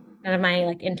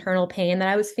like internal pain that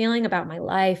I was feeling about my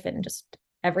life and just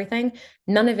everything,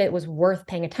 none of it was worth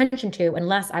paying attention to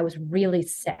unless I was really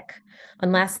sick,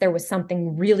 unless there was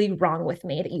something really wrong with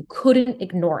me that you couldn't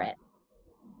ignore it.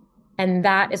 And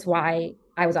that's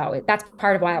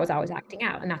part of why I was always acting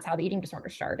out. And that's how the eating disorder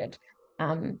started.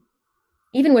 Um,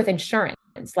 Even with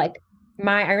insurance, like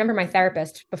I remember my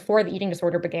therapist before the eating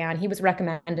disorder began, he was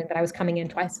recommending that I was coming in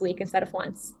twice a week instead of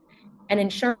once. And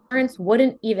insurance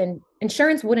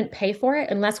wouldn't pay for it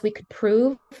unless we could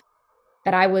prove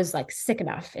that I was like sick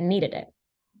enough and needed it.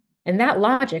 And that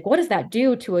logic, what does that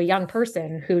do to a young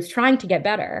person who's trying to get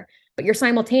better, but you're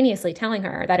simultaneously telling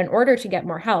her that in order to get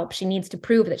more help, she needs to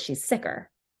prove that she's sicker.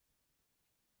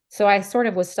 So I sort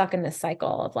of was stuck in this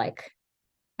cycle of like,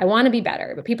 I want to be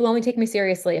better, but people only take me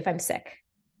seriously if I'm sick.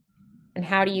 And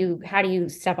how do you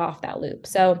step off that loop?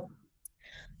 So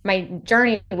my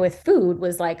journey with food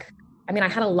was like, I mean, I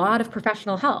had a lot of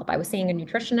professional help. I was seeing a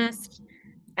nutritionist,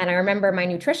 and I remember my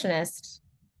nutritionist,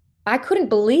 I couldn't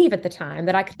believe at the time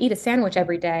that I could eat a sandwich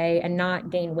every day and not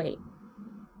gain weight.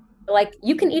 Like,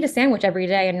 you can eat a sandwich every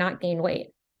day and not gain weight.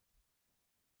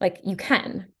 Like you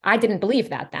can. I didn't believe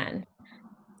that then.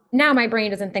 Now my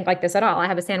brain doesn't think like this at all. I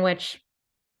have a sandwich.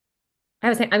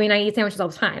 I mean, I eat sandwiches all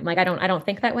the time. Like I don't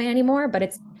think that way anymore, but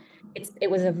it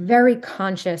was a very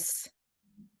conscious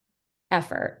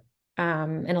effort.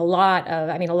 And a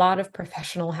lot of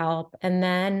professional help. And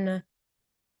then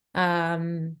a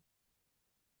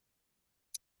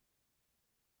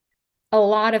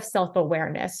lot of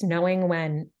self-awareness, knowing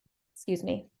when, excuse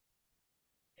me,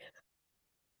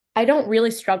 I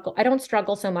don't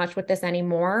struggle so much with this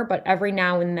anymore, but every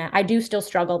now and then I do still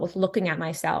struggle with looking at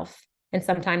myself and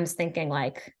sometimes thinking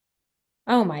like,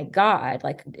 oh my God,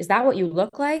 like, is that what you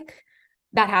look like?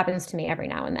 That happens to me every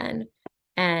now and then.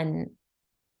 And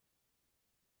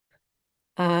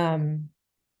um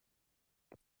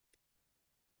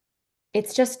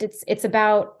it's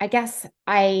about, I guess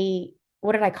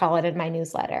what did I call it in my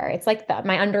newsletter? It's like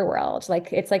my underworld.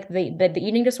 Like it's like the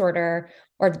eating disorder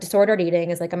or the disordered eating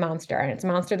is like a monster, and it's a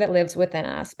monster that lives within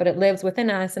us, but it lives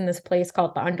within us in this place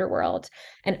called the underworld.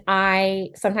 And I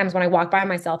sometimes when I walk by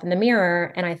myself in the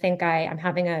mirror and I think I'm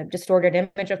having a distorted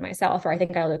image of myself, or I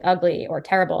think I look ugly or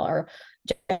terrible or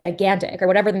gigantic or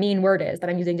whatever the mean word is that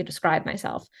I'm using to describe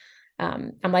myself.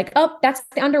 I'm like, oh, that's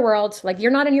the underworld. Like,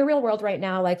 you're not in your real world right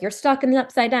now. Like, you're stuck in the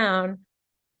upside down.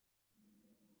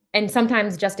 And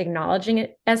sometimes just acknowledging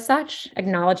it as such,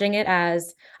 acknowledging it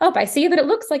as, oh, I see that it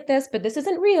looks like this, but this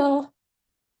isn't real.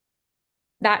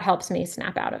 That helps me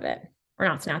snap out of it, or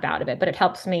not snap out of it, but it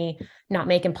helps me not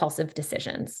make impulsive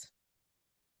decisions.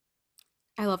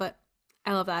 I love it.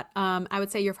 I love that. I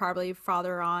would say you're probably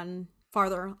farther along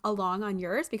on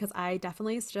yours, because I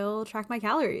definitely still track my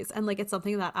calories, and like it's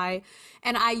something that I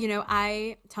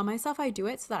tell myself I do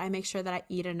it so that I make sure that I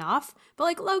eat enough, but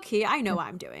like low key I know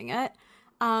I'm doing it.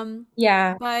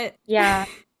 Yeah. But Yeah.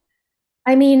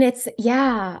 I mean,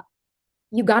 yeah,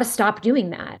 you got to stop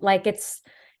doing that. Like it's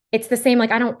the same.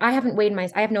 Like I haven't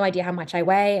I have no idea how much I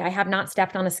weigh. I have not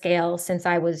stepped on a scale since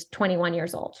I was 21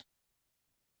 years old.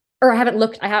 Or I haven't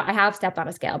looked, I have stepped on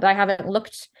a scale, but I haven't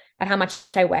looked at how much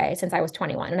I weigh since I was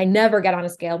 21. And I never get on a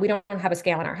scale. We don't have a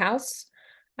scale in our house.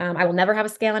 I will never have a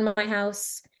scale in my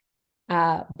house.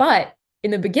 But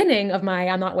in the beginning of my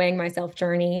I'm not weighing myself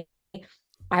journey,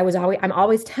 I'm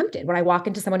always tempted when I walk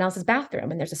into someone else's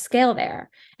bathroom and there's a scale there.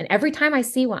 And every time I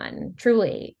see one,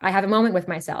 truly, I have a moment with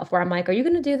myself where I'm like, are you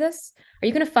going to do this? Are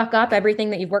you going to fuck up everything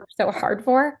that you've worked so hard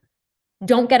for?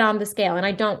 Don't get on the scale. And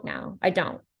I don't now. I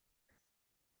don't.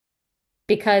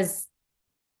 Because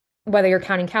whether you're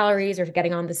counting calories or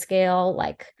getting on the scale,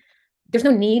 like there's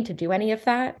no need to do any of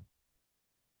that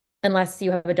unless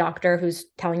you have a doctor who's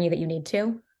telling you that you need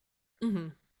to. mm-hmm.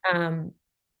 Um,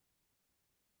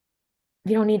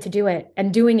 you don't need to do it.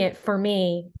 And doing it for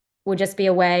me would just be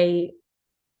a way,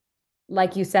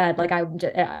 like you said, like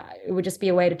it would just be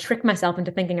a way to trick myself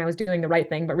into thinking I was doing the right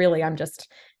thing, but really I'm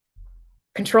just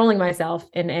controlling myself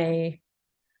it's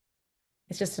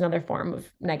just another form of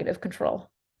negative control.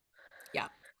 Yeah.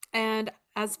 And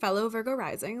as fellow Virgo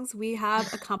risings, we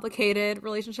have a complicated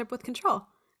relationship with control.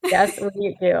 Yes,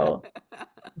 we do.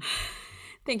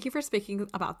 Thank you for speaking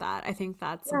about that. I think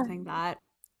that's Yeah, something that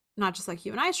not just like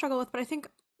you and I struggle with, but I think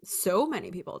so many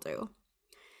people do.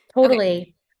 Okay.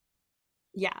 totally.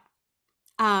 Yeah.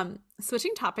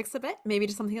 Switching topics a bit, maybe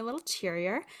to something a little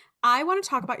cheerier. I want to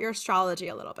talk about your astrology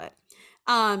a little bit.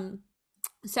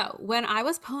 So when I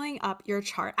was pulling up your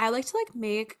chart, I like to like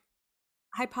make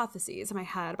hypotheses in my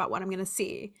head about what I'm going to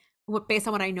see based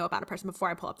on what I know about a person before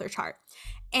I pull up their chart.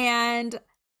 And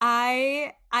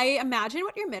I imagine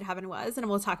what your midheaven was, and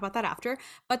we'll talk about that after.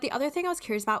 But the other thing I was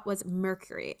curious about was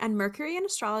Mercury. And Mercury in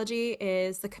astrology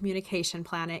is the communication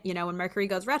planet. You know, when Mercury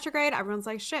goes retrograde, everyone's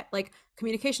like, shit, like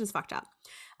communication's fucked up.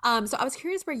 So I was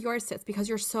curious where yours sits, because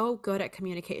you're so good at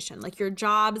communication. Like your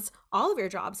jobs, all of your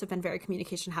jobs have been very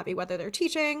communication heavy, whether they're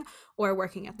teaching or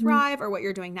working at Thrive or what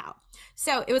you're doing now.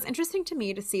 So it was interesting to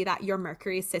me to see that your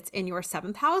Mercury sits in your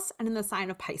 7th house and in the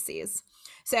sign of Pisces.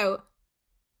 So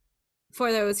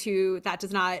for those who that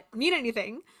does not mean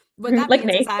anything, what that Like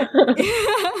means me. is that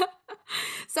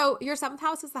so your 7th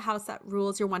house is the house that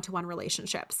rules your one-to-one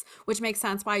relationships, which makes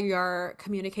sense why your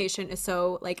communication is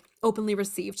so like openly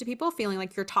received to people, feeling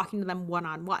like you're talking to them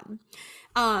one-on-one.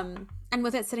 And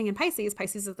with it sitting in Pisces,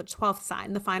 Pisces is the 12th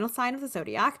sign, the final sign of the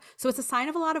zodiac. So it's a sign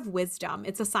of a lot of wisdom.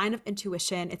 It's a sign of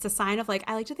intuition. It's a sign of like,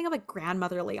 I like to think of like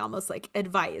grandmotherly, almost like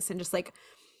advice, and just like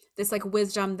this like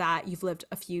wisdom that you've lived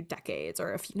a few decades,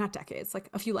 or a few, not decades, like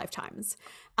a few lifetimes.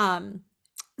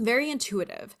 Very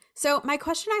intuitive. So my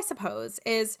question, I suppose,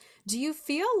 is do you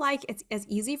feel like it's as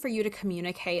easy for you to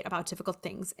communicate about difficult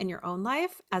things in your own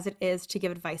life as it is to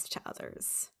give advice to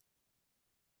others?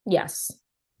 Yes.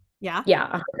 Yeah.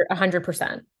 Yeah,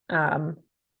 100%.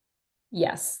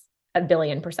 Yes,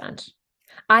 1,000,000,000%.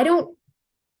 I don't,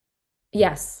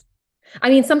 yes. I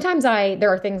mean, sometimes there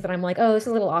are things that I'm like, oh, this is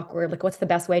a little awkward. Like, what's the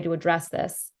best way to address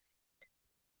this?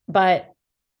 But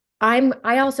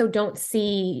I also don't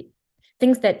see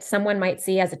things that someone might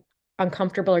see as an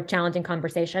uncomfortable or challenging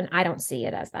conversation. I don't see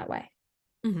it as that way.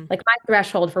 Mm-hmm. Like my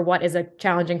threshold for what is a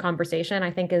challenging conversation,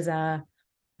 I think is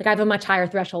like I have a much higher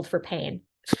threshold for pain.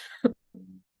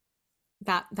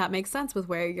 That makes sense with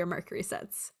where your Mercury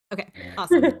sits. Okay,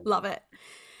 awesome. Love it.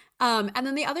 And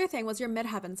then the other thing was your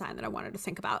midheaven sign that I wanted to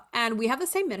think about. And we have the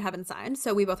same midheaven sign.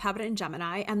 So we both have it in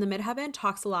Gemini. And the midheaven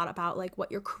talks a lot about like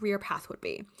what your career path would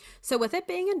be. So with it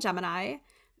being in Gemini,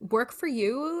 work for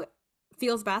you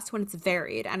feels best when it's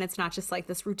varied and it's not just like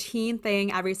this routine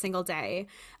thing every single day.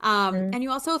 Mm. And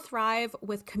you also thrive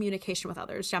with communication with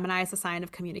others. Gemini is a sign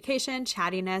of communication,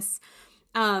 chattiness.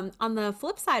 On the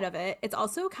flip side of it, it's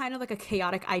also kind of like a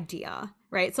chaotic idea,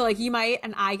 right? So like you might,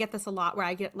 and I get this a lot where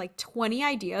I get like 20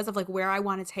 ideas of like where I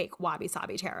want to take Wabi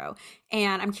Sabi Tarot.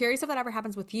 And I'm curious if that ever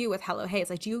happens with you with Hello Haze.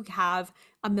 Like, do you have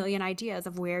a million ideas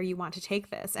of where you want to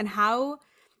take this? And how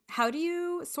do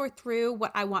you sort through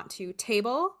what I want to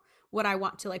table, what I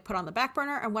want to like put on the back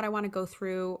burner, and what I want to go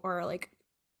through or like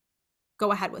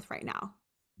go ahead with right now?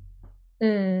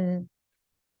 Mm.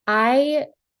 I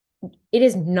it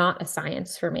is not a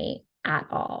science for me at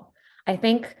all. I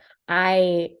think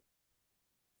I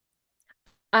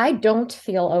don't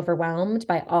feel overwhelmed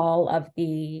by all of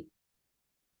the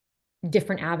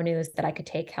different avenues that I could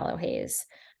take Hello Haze.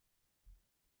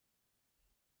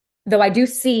 Though I do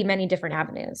see many different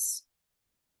avenues.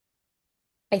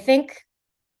 I think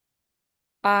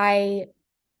I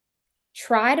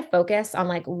try to focus on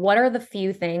like what are the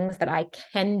few things that I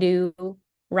can do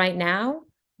right now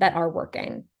that are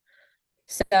working.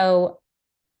 So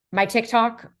my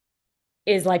TikTok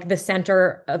is like the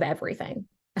center of everything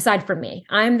aside from me.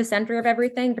 I'm the center of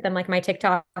everything, but then like my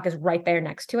TikTok is right there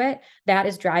next to it. That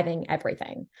is driving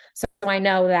everything. So I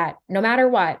know that no matter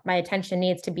what, my attention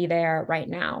needs to be there right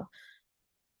now.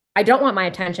 I don't want my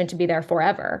attention to be there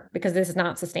forever because this is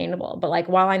not sustainable. But like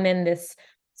while I'm in this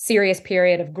serious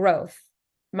period of growth,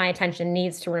 my attention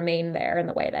needs to remain there in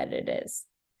the way that it is.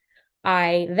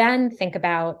 I then think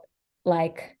about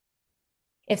like,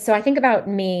 if so, I think about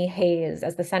me, Haze,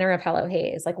 as the center of Hello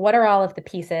Haze. Like, what are all of the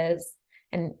pieces?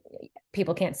 And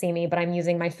people can't see me, but I'm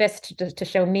using my fist to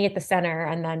show me at the center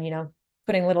and then,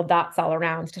 putting little dots all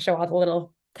around to show all the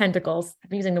little tentacles.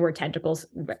 I'm using the word tentacles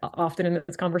often in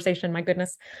this conversation. My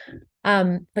goodness.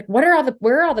 Like where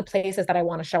are all the places that I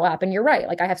want to show up? And you're right.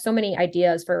 Like I have so many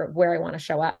ideas for where I want to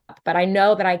show up, but I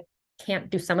know that I can't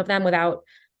do some of them without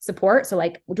support. So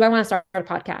like, do I want to start a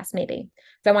podcast? Maybe.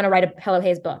 Do I want to write a Hello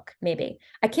Haze book? Maybe.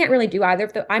 I can't really do either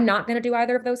of those. I'm not going to do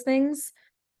either of those things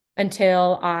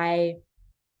until I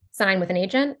sign with an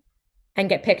agent and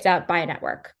get picked up by a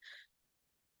network.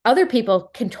 Other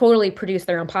people can totally produce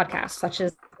their own podcasts, such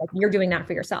as like you're doing that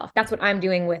for yourself. That's what I'm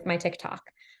doing with my TikTok.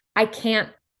 I can't,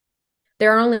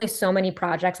 there are only so many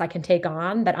projects I can take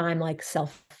on that I'm like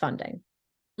self-funding.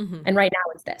 Mm-hmm. And right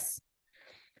now it's this.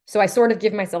 So I sort of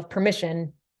give myself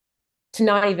permission to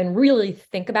not even really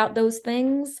think about those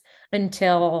things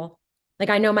until like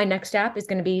I know my next step is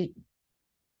going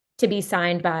to be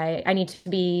signed by I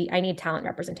need talent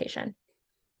representation.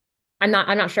 I'm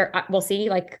not sure. We'll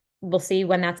see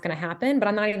when that's going to happen, but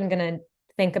I'm not even going to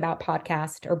think about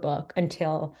podcast or book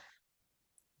until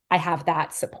I have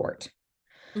that support.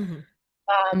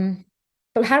 Mm-hmm.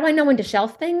 But how do I know when to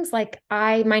shelf things? Like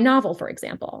my novel, for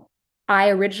example, I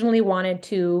originally wanted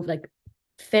to like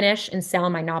finish and sell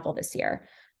my novel this year.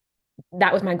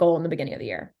 That was my goal in the beginning of the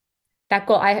year. That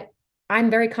goal,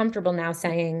 I'm very comfortable now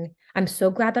saying, I'm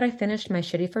so glad that I finished my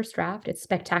shitty first draft. It's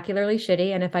spectacularly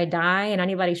shitty. And if I die and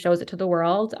anybody shows it to the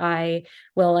world, I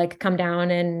will like come down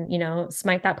and,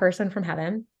 smite that person from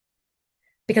heaven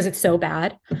because it's so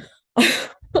bad.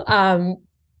 I'm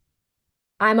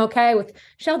okay with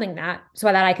shelving that so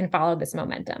that I can follow this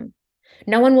momentum.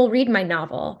 No one will read my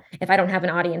novel if I don't have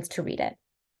an audience to read it.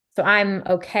 So I'm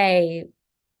okay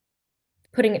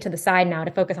putting it to the side now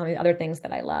to focus on the other things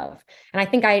that I love. And I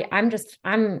think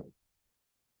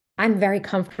I'm very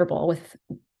comfortable with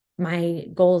my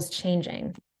goals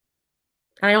changing.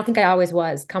 And I don't think I always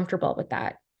was comfortable with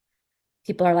that.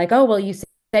 People are like, oh, well, you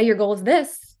say your goal is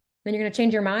this, then you're going to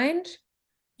change your mind.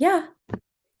 Yeah,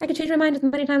 I can change my mind as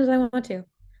many times as I want to.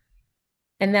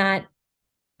 And that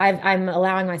I'm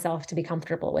allowing myself to be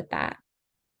comfortable with that.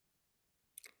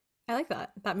 I like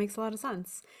that. That makes a lot of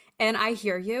sense. And I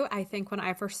hear you. I think when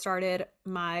I first started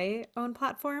my own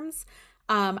platforms,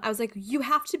 I was like, you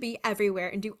have to be everywhere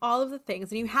and do all of the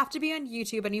things, and you have to be on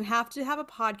YouTube, and you have to have a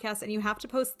podcast, and you have to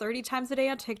post 30 times a day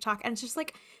on TikTok. And it's just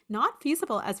like not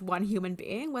feasible as one human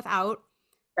being without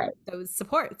Right. those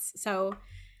supports. So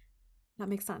that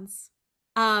makes sense.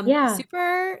 Yeah.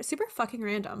 Super, super fucking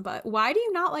random, but why do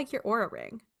you not like your aura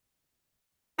ring?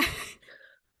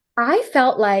 I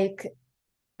felt like,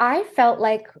 I felt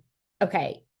like,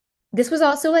 okay, this was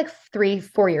also like 3,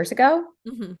 4 years ago,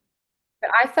 Hmm.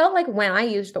 but I felt like when I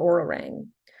used the Aura Ring,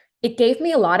 it gave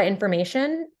me a lot of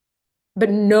information, but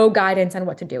no guidance on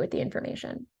what to do with the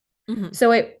information. Hmm.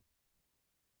 So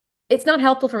it's not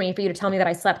helpful for me for you to tell me that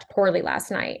I slept poorly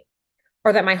last night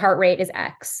or that my heart rate is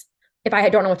X if I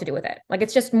don't know what to do with it. Like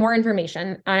it's just more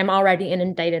information. I'm already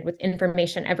inundated with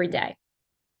information every day.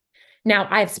 Now,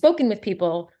 I've spoken with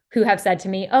people who have said to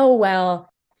me, oh, well,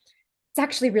 it's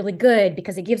actually really good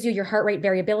because it gives you your heart rate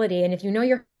variability. And if you know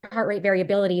your heart rate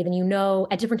variability, then you know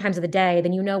at different times of the day,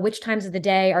 then you know which times of the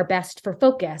day are best for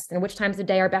focus and which times of the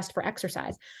day are best for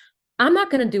exercise. I'm not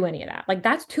going to do any of that. Like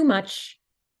that's too much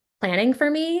planning for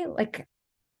me. Like,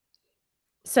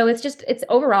 so it's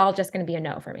overall just going to be a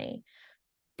no for me.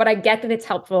 But I get that it's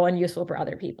helpful and useful for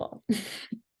other people.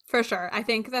 For sure. I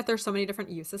think that there's so many different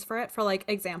uses for it. For like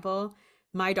example,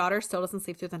 my daughter still doesn't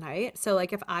sleep through the night. So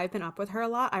like if I've been up with her a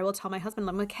lot, I will tell my husband,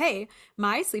 I'm like, hey,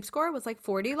 my sleep score was like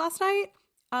 40 last night.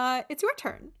 It's your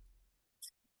turn.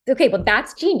 Okay, well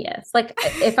that's genius. Like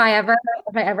if I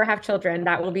ever have children,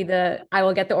 that will be I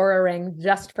will get the Aura Ring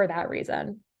just for that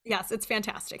reason. Yes, it's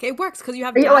fantastic. It works because you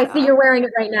have Oh, I see data. you're wearing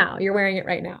it right now. You're wearing it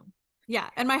right now. Yeah.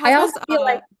 And my I also husband's feel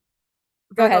like,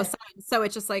 go Virgo ahead. sun. So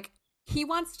it's just like he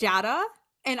wants data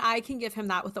and I can give him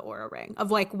that with the aura ring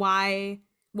of like why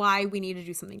we need to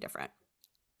do something different.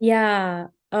 Yeah.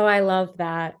 Oh, I love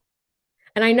that.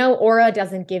 And I know Aura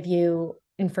doesn't give you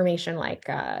information like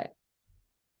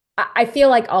I feel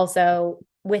like also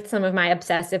with some of my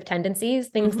obsessive tendencies,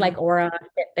 things Hmm. like Aura,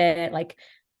 Fitbit, like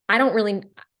I don't really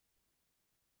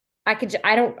I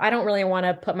don't really want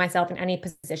to put myself in any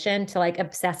position to like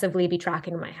obsessively be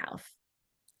tracking my health.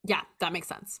 Yeah, that makes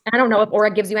sense. And I don't know if Aura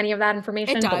gives you any of that It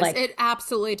information, but does. like It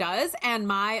absolutely does. And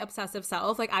my obsessive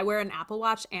self, like I wear an Apple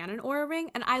Watch and an Aura ring,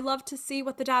 and I love to see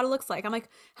what the data looks like. I'm like,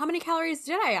 how many calories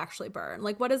did I actually burn?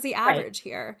 Like, what is the right, average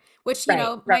here? Which, right,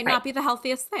 might right, not be the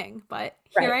healthiest thing, but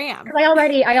here right. I am. Because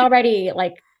I already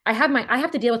like I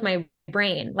have to deal with my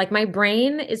brain. Like my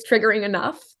brain is triggering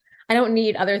enough. I don't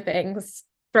need other things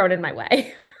thrown in my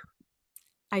way.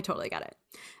 I totally get it.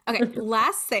 Okay,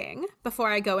 last thing before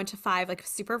I go into five like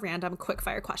super random quick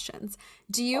fire questions.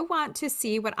 Do you want to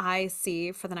see what I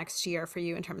see for the next year for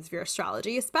you in terms of your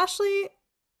astrology, especially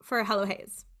for Hello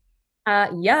Haze?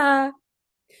 Yeah.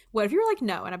 What if you were like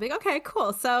no? And I'd be like, okay,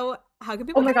 cool. So how can Oh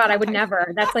people my get in God, I would contact?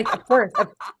 never. That's like, of course, of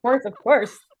course, of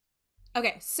course.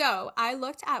 Okay, so I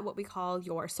looked at what we call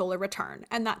your solar return,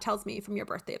 and that tells me from your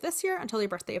birthday of this year until your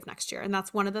birthday of next year. And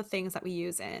that's one of the things that we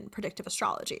use in predictive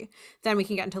astrology. Then we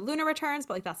can get into lunar returns,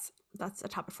 but like that's a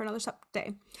topic for another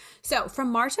day. So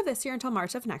from March of this year until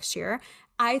March of next year,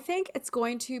 I think it's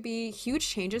going to be huge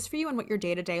changes for you and what your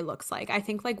day-to-day looks like. I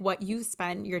think like what you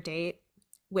spend your day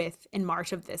with in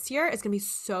March of this year is going to be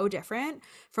so different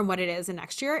from what it is in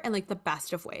next year in like the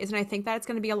best of ways. And I think that it's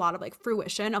going to be a lot of like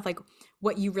fruition of like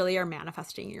what you really are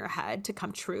manifesting in your head to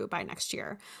come true by next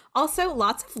year. Also,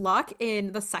 lots of luck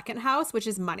in the second house, which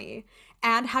is money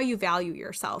and how you value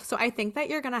yourself. So I think that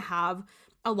you're going to have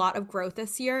a lot of growth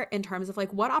this year in terms of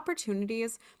like what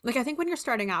opportunities, like I think when you're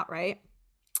starting out, right?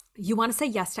 You want to say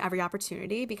yes to every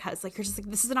opportunity because like you're just like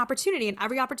this is an opportunity and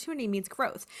every opportunity means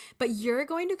growth, but you're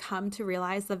going to come to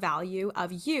realize the value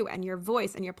of you and your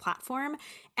voice and your platform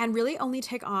and really only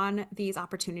take on these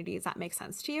opportunities that make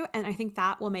sense to you, and I think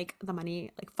that will make the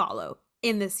money like follow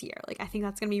in this year. Like I think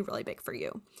that's going to be really big for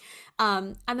you.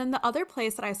 And then the other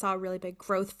place that I saw really big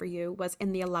growth for you was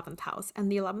in the 11th house, and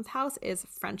the 11th house is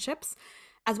friendships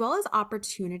as well as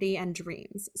opportunity and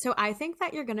dreams. So I think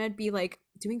that you're going to be like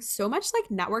doing so much like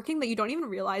networking that you don't even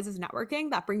realize is networking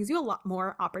that brings you a lot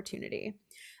more opportunity.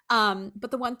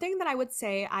 But the one thing that I would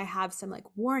say I have some like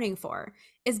warning for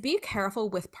is be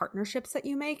careful with partnerships that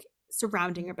you make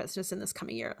surrounding your business in this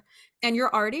coming year. And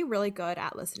you're already really good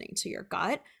at listening to your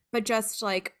gut, but just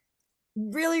like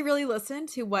really, really listen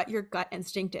to what your gut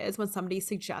instinct is when somebody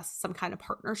suggests some kind of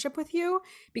partnership with you,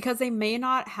 because they may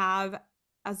not have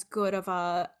as good of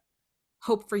a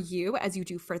hope for you as you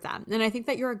do for them. And I think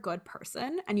that you're a good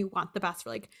person and you want the best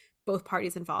for like both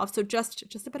parties involved. So just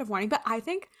a bit of warning. But I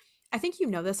think you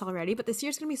know this already, but this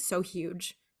year's gonna be so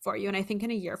huge for you. And I think in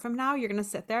a year from now, you're gonna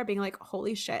sit there being like,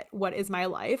 holy shit, what is my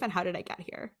life and how did I get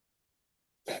here?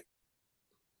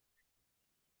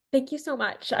 Thank you so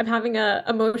much. I'm having a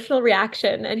emotional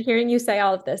reaction, and hearing you say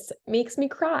all of this makes me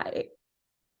cry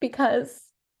because,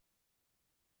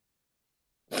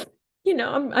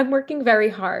 I'm working very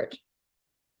hard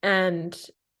and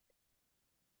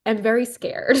I'm very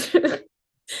scared,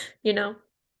 you know,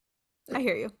 I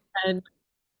hear you. and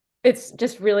it's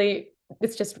just really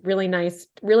nice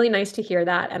to hear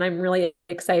that. And I'm really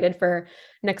excited for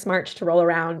next March to roll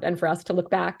around and for us to look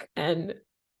back and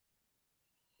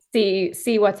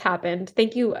see what's happened.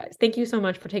 Thank you. Thank you so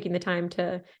much for taking the time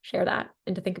to share that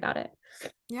and to think about it.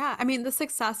 Yeah, I mean, the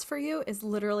success for you is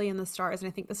literally in the stars, and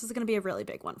I think this is going to be a really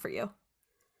big one for you.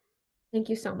 Thank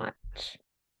you so much.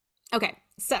 Okay,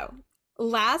 so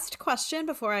last question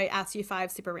before I ask you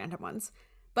five super random ones.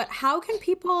 But how can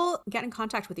people get in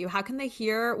contact with you? How can they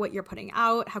hear what you're putting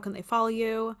out? How can they follow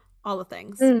you? All the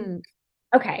things.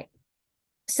 Okay.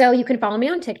 So you can follow me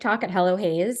on TikTok at Hello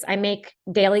Haze. I make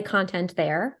daily content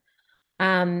there.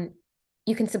 Um,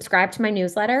 you can subscribe to my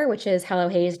newsletter, which is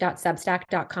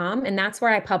hellohaze.substack.com. And that's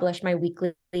where I publish my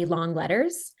weekly long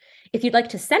letters. If you'd like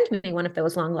to send me one of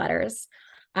those long letters,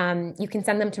 you can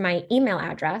send them to my email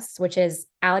address, which is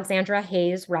Alexandra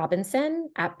Hayes Robinson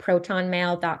at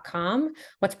protonmail.com.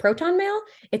 What's Proton Mail?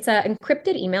 It's an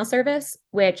encrypted email service,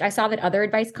 which I saw that other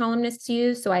advice columnists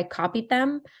use. So I copied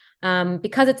them.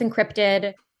 Because it's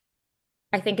encrypted,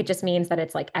 I think it just means that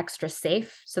it's like extra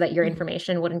safe so that your Mhm.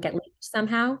 information wouldn't get leaked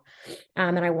somehow.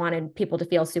 And I wanted people to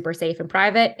feel super safe and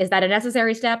private. Is that a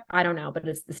necessary step? I don't know, but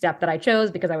it's the step that I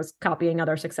chose because I was copying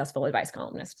other successful advice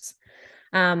columnists.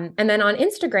 And then on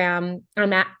Instagram,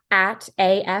 I'm at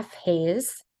AF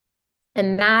Hayes.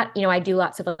 And that, I do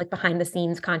lots of like behind the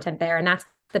scenes content there. And that's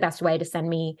the best way to send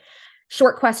me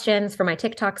short questions for my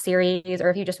TikTok series, or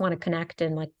if you just want to connect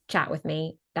and like chat with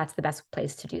me, that's the best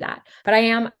place to do that. But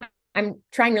I'm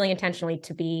trying really intentionally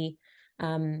to be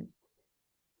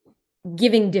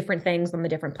giving different things on the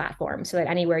different platforms so that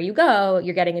anywhere you go,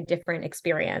 you're getting a different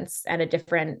experience and a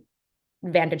different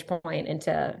vantage point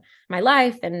into my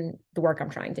life and the work I'm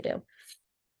trying to do.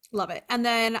 Love it. And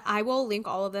then I will link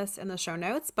all of this in the show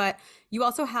notes, but you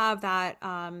also have that.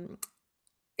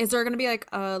 Is there going to be like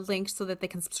a link so that they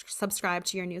can subscribe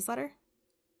to your newsletter?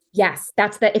 Yes,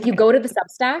 if you Okay. go to the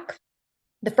Substack,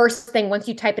 the first thing, once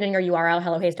you type it in your URL,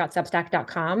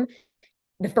 hellohaze.substack.com,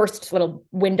 the first little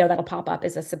window that'll pop up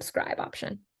is a subscribe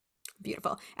option.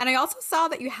 Beautiful. And I also saw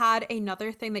that you had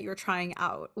another thing that you were trying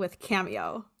out with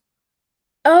Cameo.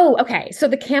 Oh, okay. So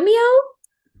the Cameo,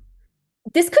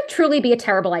 this could truly be a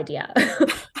terrible idea.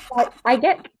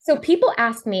 So people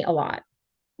ask me a lot,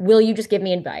 will you just give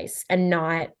me advice and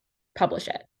not publish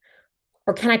it?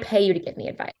 Or can I pay you to give me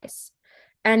advice?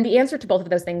 And the answer to both of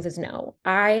those things is no.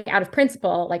 Out of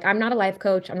principle, like I'm not a life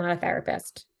coach, I'm not a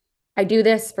therapist. I do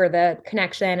this for the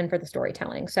connection and for the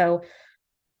storytelling. So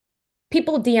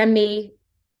people DM me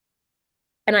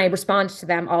and I respond to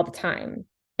them all the time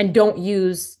and don't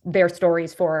use their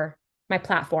stories for my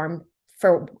platform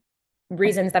for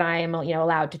reasons that I am,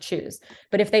 allowed to choose.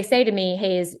 But if they say to me,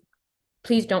 Hayes,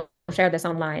 please don't share this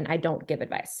online, I don't give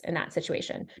advice in that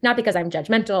situation. Not because I'm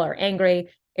judgmental or angry.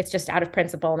 It's just out of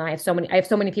principle. And I have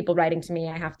so many people writing to me,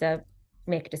 I have to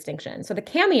make a distinction. So the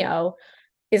Cameo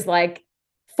is like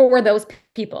for those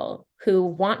people who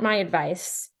want my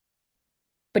advice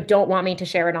but don't want me to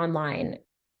share it online.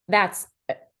 That's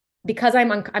because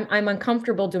I'm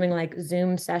uncomfortable doing like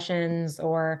Zoom sessions,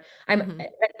 or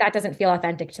that doesn't feel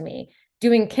authentic to me.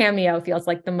 Doing Cameo feels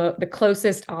like the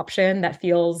closest option that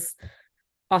feels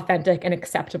authentic and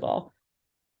acceptable.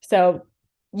 So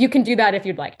you can do that if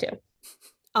you'd like to.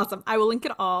 Awesome. I will link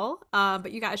it all.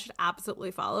 But you guys should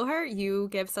absolutely follow her. You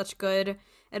give such good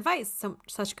advice,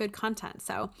 such good content.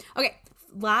 So, okay,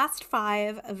 last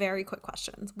five very quick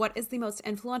questions. What is the most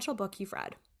influential book you've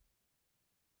read?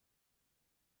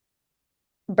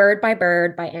 Bird by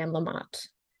Bird by Anne Lamott.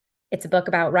 It's a book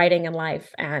about writing and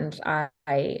life, and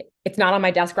it's not on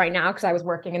my desk right now because I was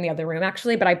working in the other room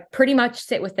actually, but I pretty much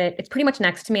sit with it. It's pretty much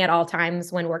next to me at all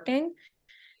times when working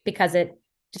because it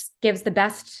just gives the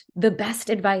best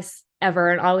advice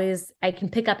ever, and always I can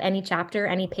pick up any chapter,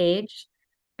 any page,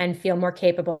 and feel more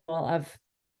capable of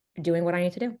doing what I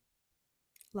need to do.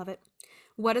 Love it.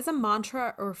 What is a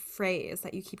mantra or phrase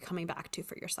that you keep coming back to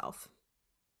for yourself?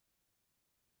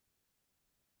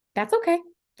 That's okay.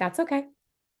 That's okay.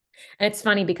 And it's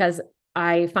funny because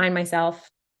I find myself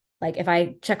like if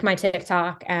I check my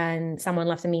TikTok and someone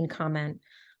left a mean comment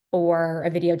or a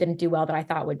video didn't do well that I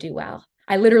thought would do well,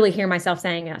 I literally hear myself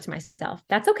saying that to myself.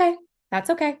 That's okay. That's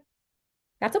okay.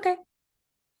 That's okay.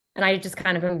 And I just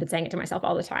kind of have been saying it to myself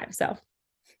all the time. So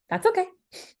that's okay.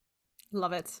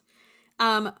 Love it.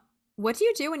 What do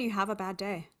you do when you have a bad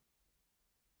day?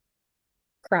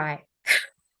 Cry.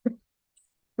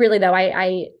 Really though,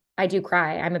 I do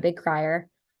cry. I'm a big crier.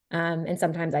 And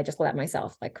sometimes I just let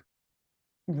myself like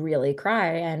really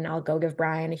cry, and I'll go give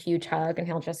Brian a huge hug and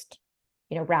he'll just,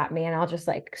 wrap me, and I'll just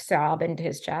like sob into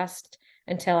his chest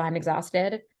until I'm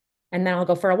exhausted. And then I'll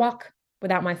go for a walk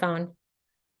without my phone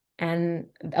and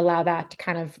allow that to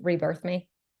kind of rebirth me.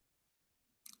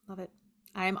 Love it.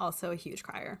 I am also a huge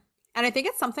crier. And I think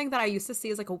it's something that I used to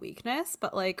see as like a weakness,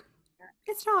 but like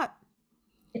it's not.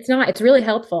 It's not, it's really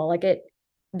helpful.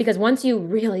 Because once you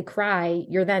really cry,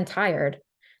 you're then tired,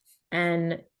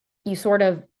 and you sort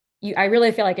of, I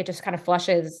really feel like it just kind of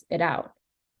flushes it out.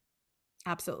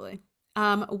 Absolutely.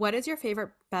 What is your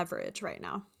favorite beverage right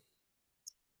now?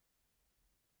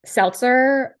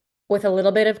 Seltzer with a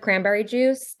little bit of cranberry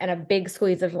juice and a big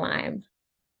squeeze of lime.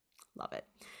 Love it.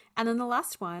 And then the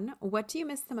last one, what do you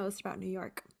miss the most about New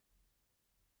York?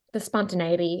 The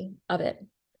spontaneity of it.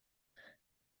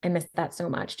 I miss that so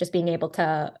much. Just being able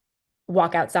to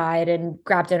walk outside and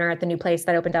grab dinner at the new place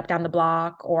that opened up down the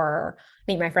block, or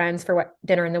meet my friends for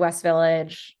dinner in the West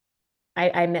Village.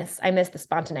 I miss the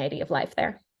spontaneity of life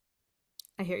there.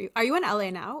 I hear you. Are you in LA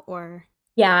now or?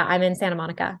 Yeah, I'm in Santa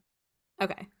Monica.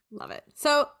 Okay, love it.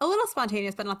 So a little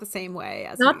spontaneous, but not the same way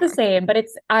as Not New the York. same, but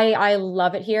I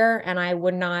love it here, and I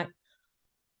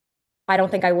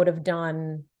don't think I would have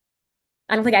done,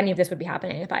 I don't think any of this would be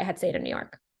happening if I had stayed in New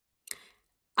York.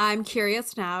 I'm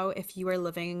curious now if you are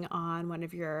living on one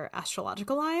of your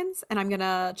astrological lines, and I'm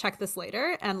gonna check this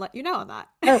later and let you know on that.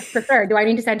 Oh, for sure. Do I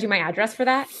need to send you my address for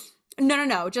that?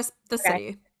 No, just the Okay.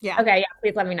 city. Yeah. Okay, yeah,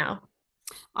 please let me know.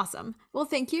 Awesome. Well,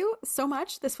 thank you so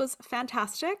much. This was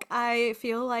fantastic. I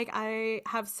feel like I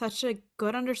have such a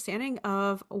good understanding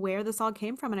of where this all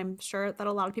came from, and I'm sure that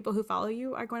a lot of people who follow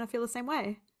you are going to feel the same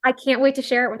way. I can't wait to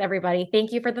share it with everybody.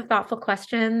 Thank you for the thoughtful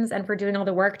questions and for doing all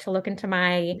the work to look into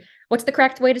what's the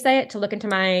correct way to say it? To look into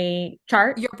my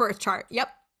chart? Your birth chart. Yep.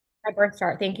 My birth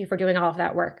chart. Thank you for doing all of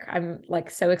that work. I'm like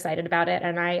so excited about it,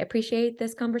 and I appreciate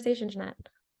this conversation, Jeanette.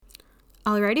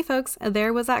 Alrighty, folks,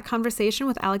 there was that conversation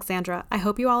with Alexandra. I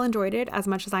hope you all enjoyed it as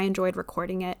much as I enjoyed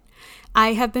recording it.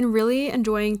 I have been really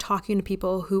enjoying talking to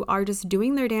people who are just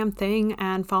doing their damn thing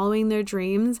and following their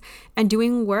dreams and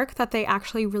doing work that they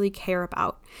actually really care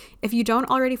about. If you don't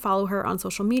already follow her on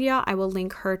social media, I will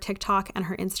link her TikTok and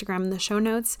her Instagram in the show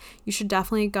notes. You should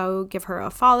definitely go give her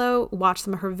a follow, watch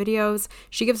some of her videos.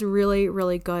 She gives really,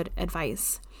 really good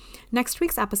advice. Next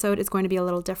week's episode is going to be a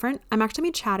little different. I'm actually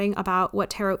going to be chatting about what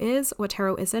tarot is, what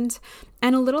tarot isn't,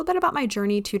 and a little bit about my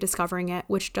journey to discovering it,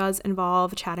 which does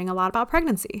involve chatting a lot about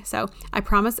pregnancy. So I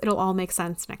promise it'll all make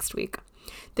sense next week.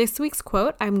 This week's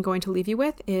quote I'm going to leave you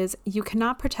with is, "You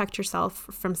cannot protect yourself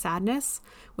from sadness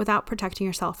without protecting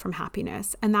yourself from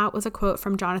happiness." And that was a quote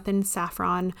from Jonathan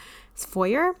Safran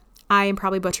Foer. I am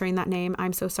probably butchering that name.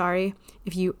 I'm so sorry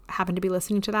if you happen to be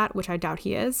listening to that, which I doubt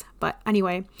he is. But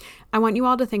anyway, I want you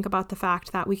all to think about the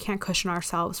fact that we can't cushion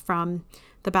ourselves from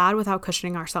the bad without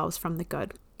cushioning ourselves from the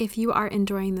good. If you are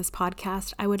enjoying this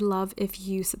podcast, I would love if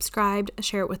you subscribed,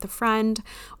 share it with a friend,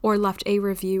 or left a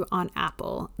review on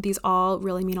Apple. These all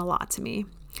really mean a lot to me.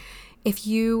 If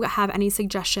you have any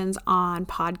suggestions on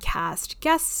podcast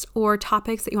guests or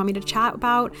topics that you want me to chat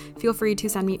about, feel free to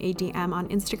send me a DM on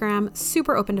Instagram.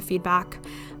 Super open to feedback.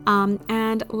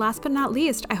 And last but not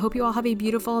least, I hope you all have a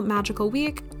beautiful, magical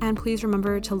week. And please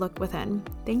remember to look within.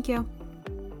 Thank you.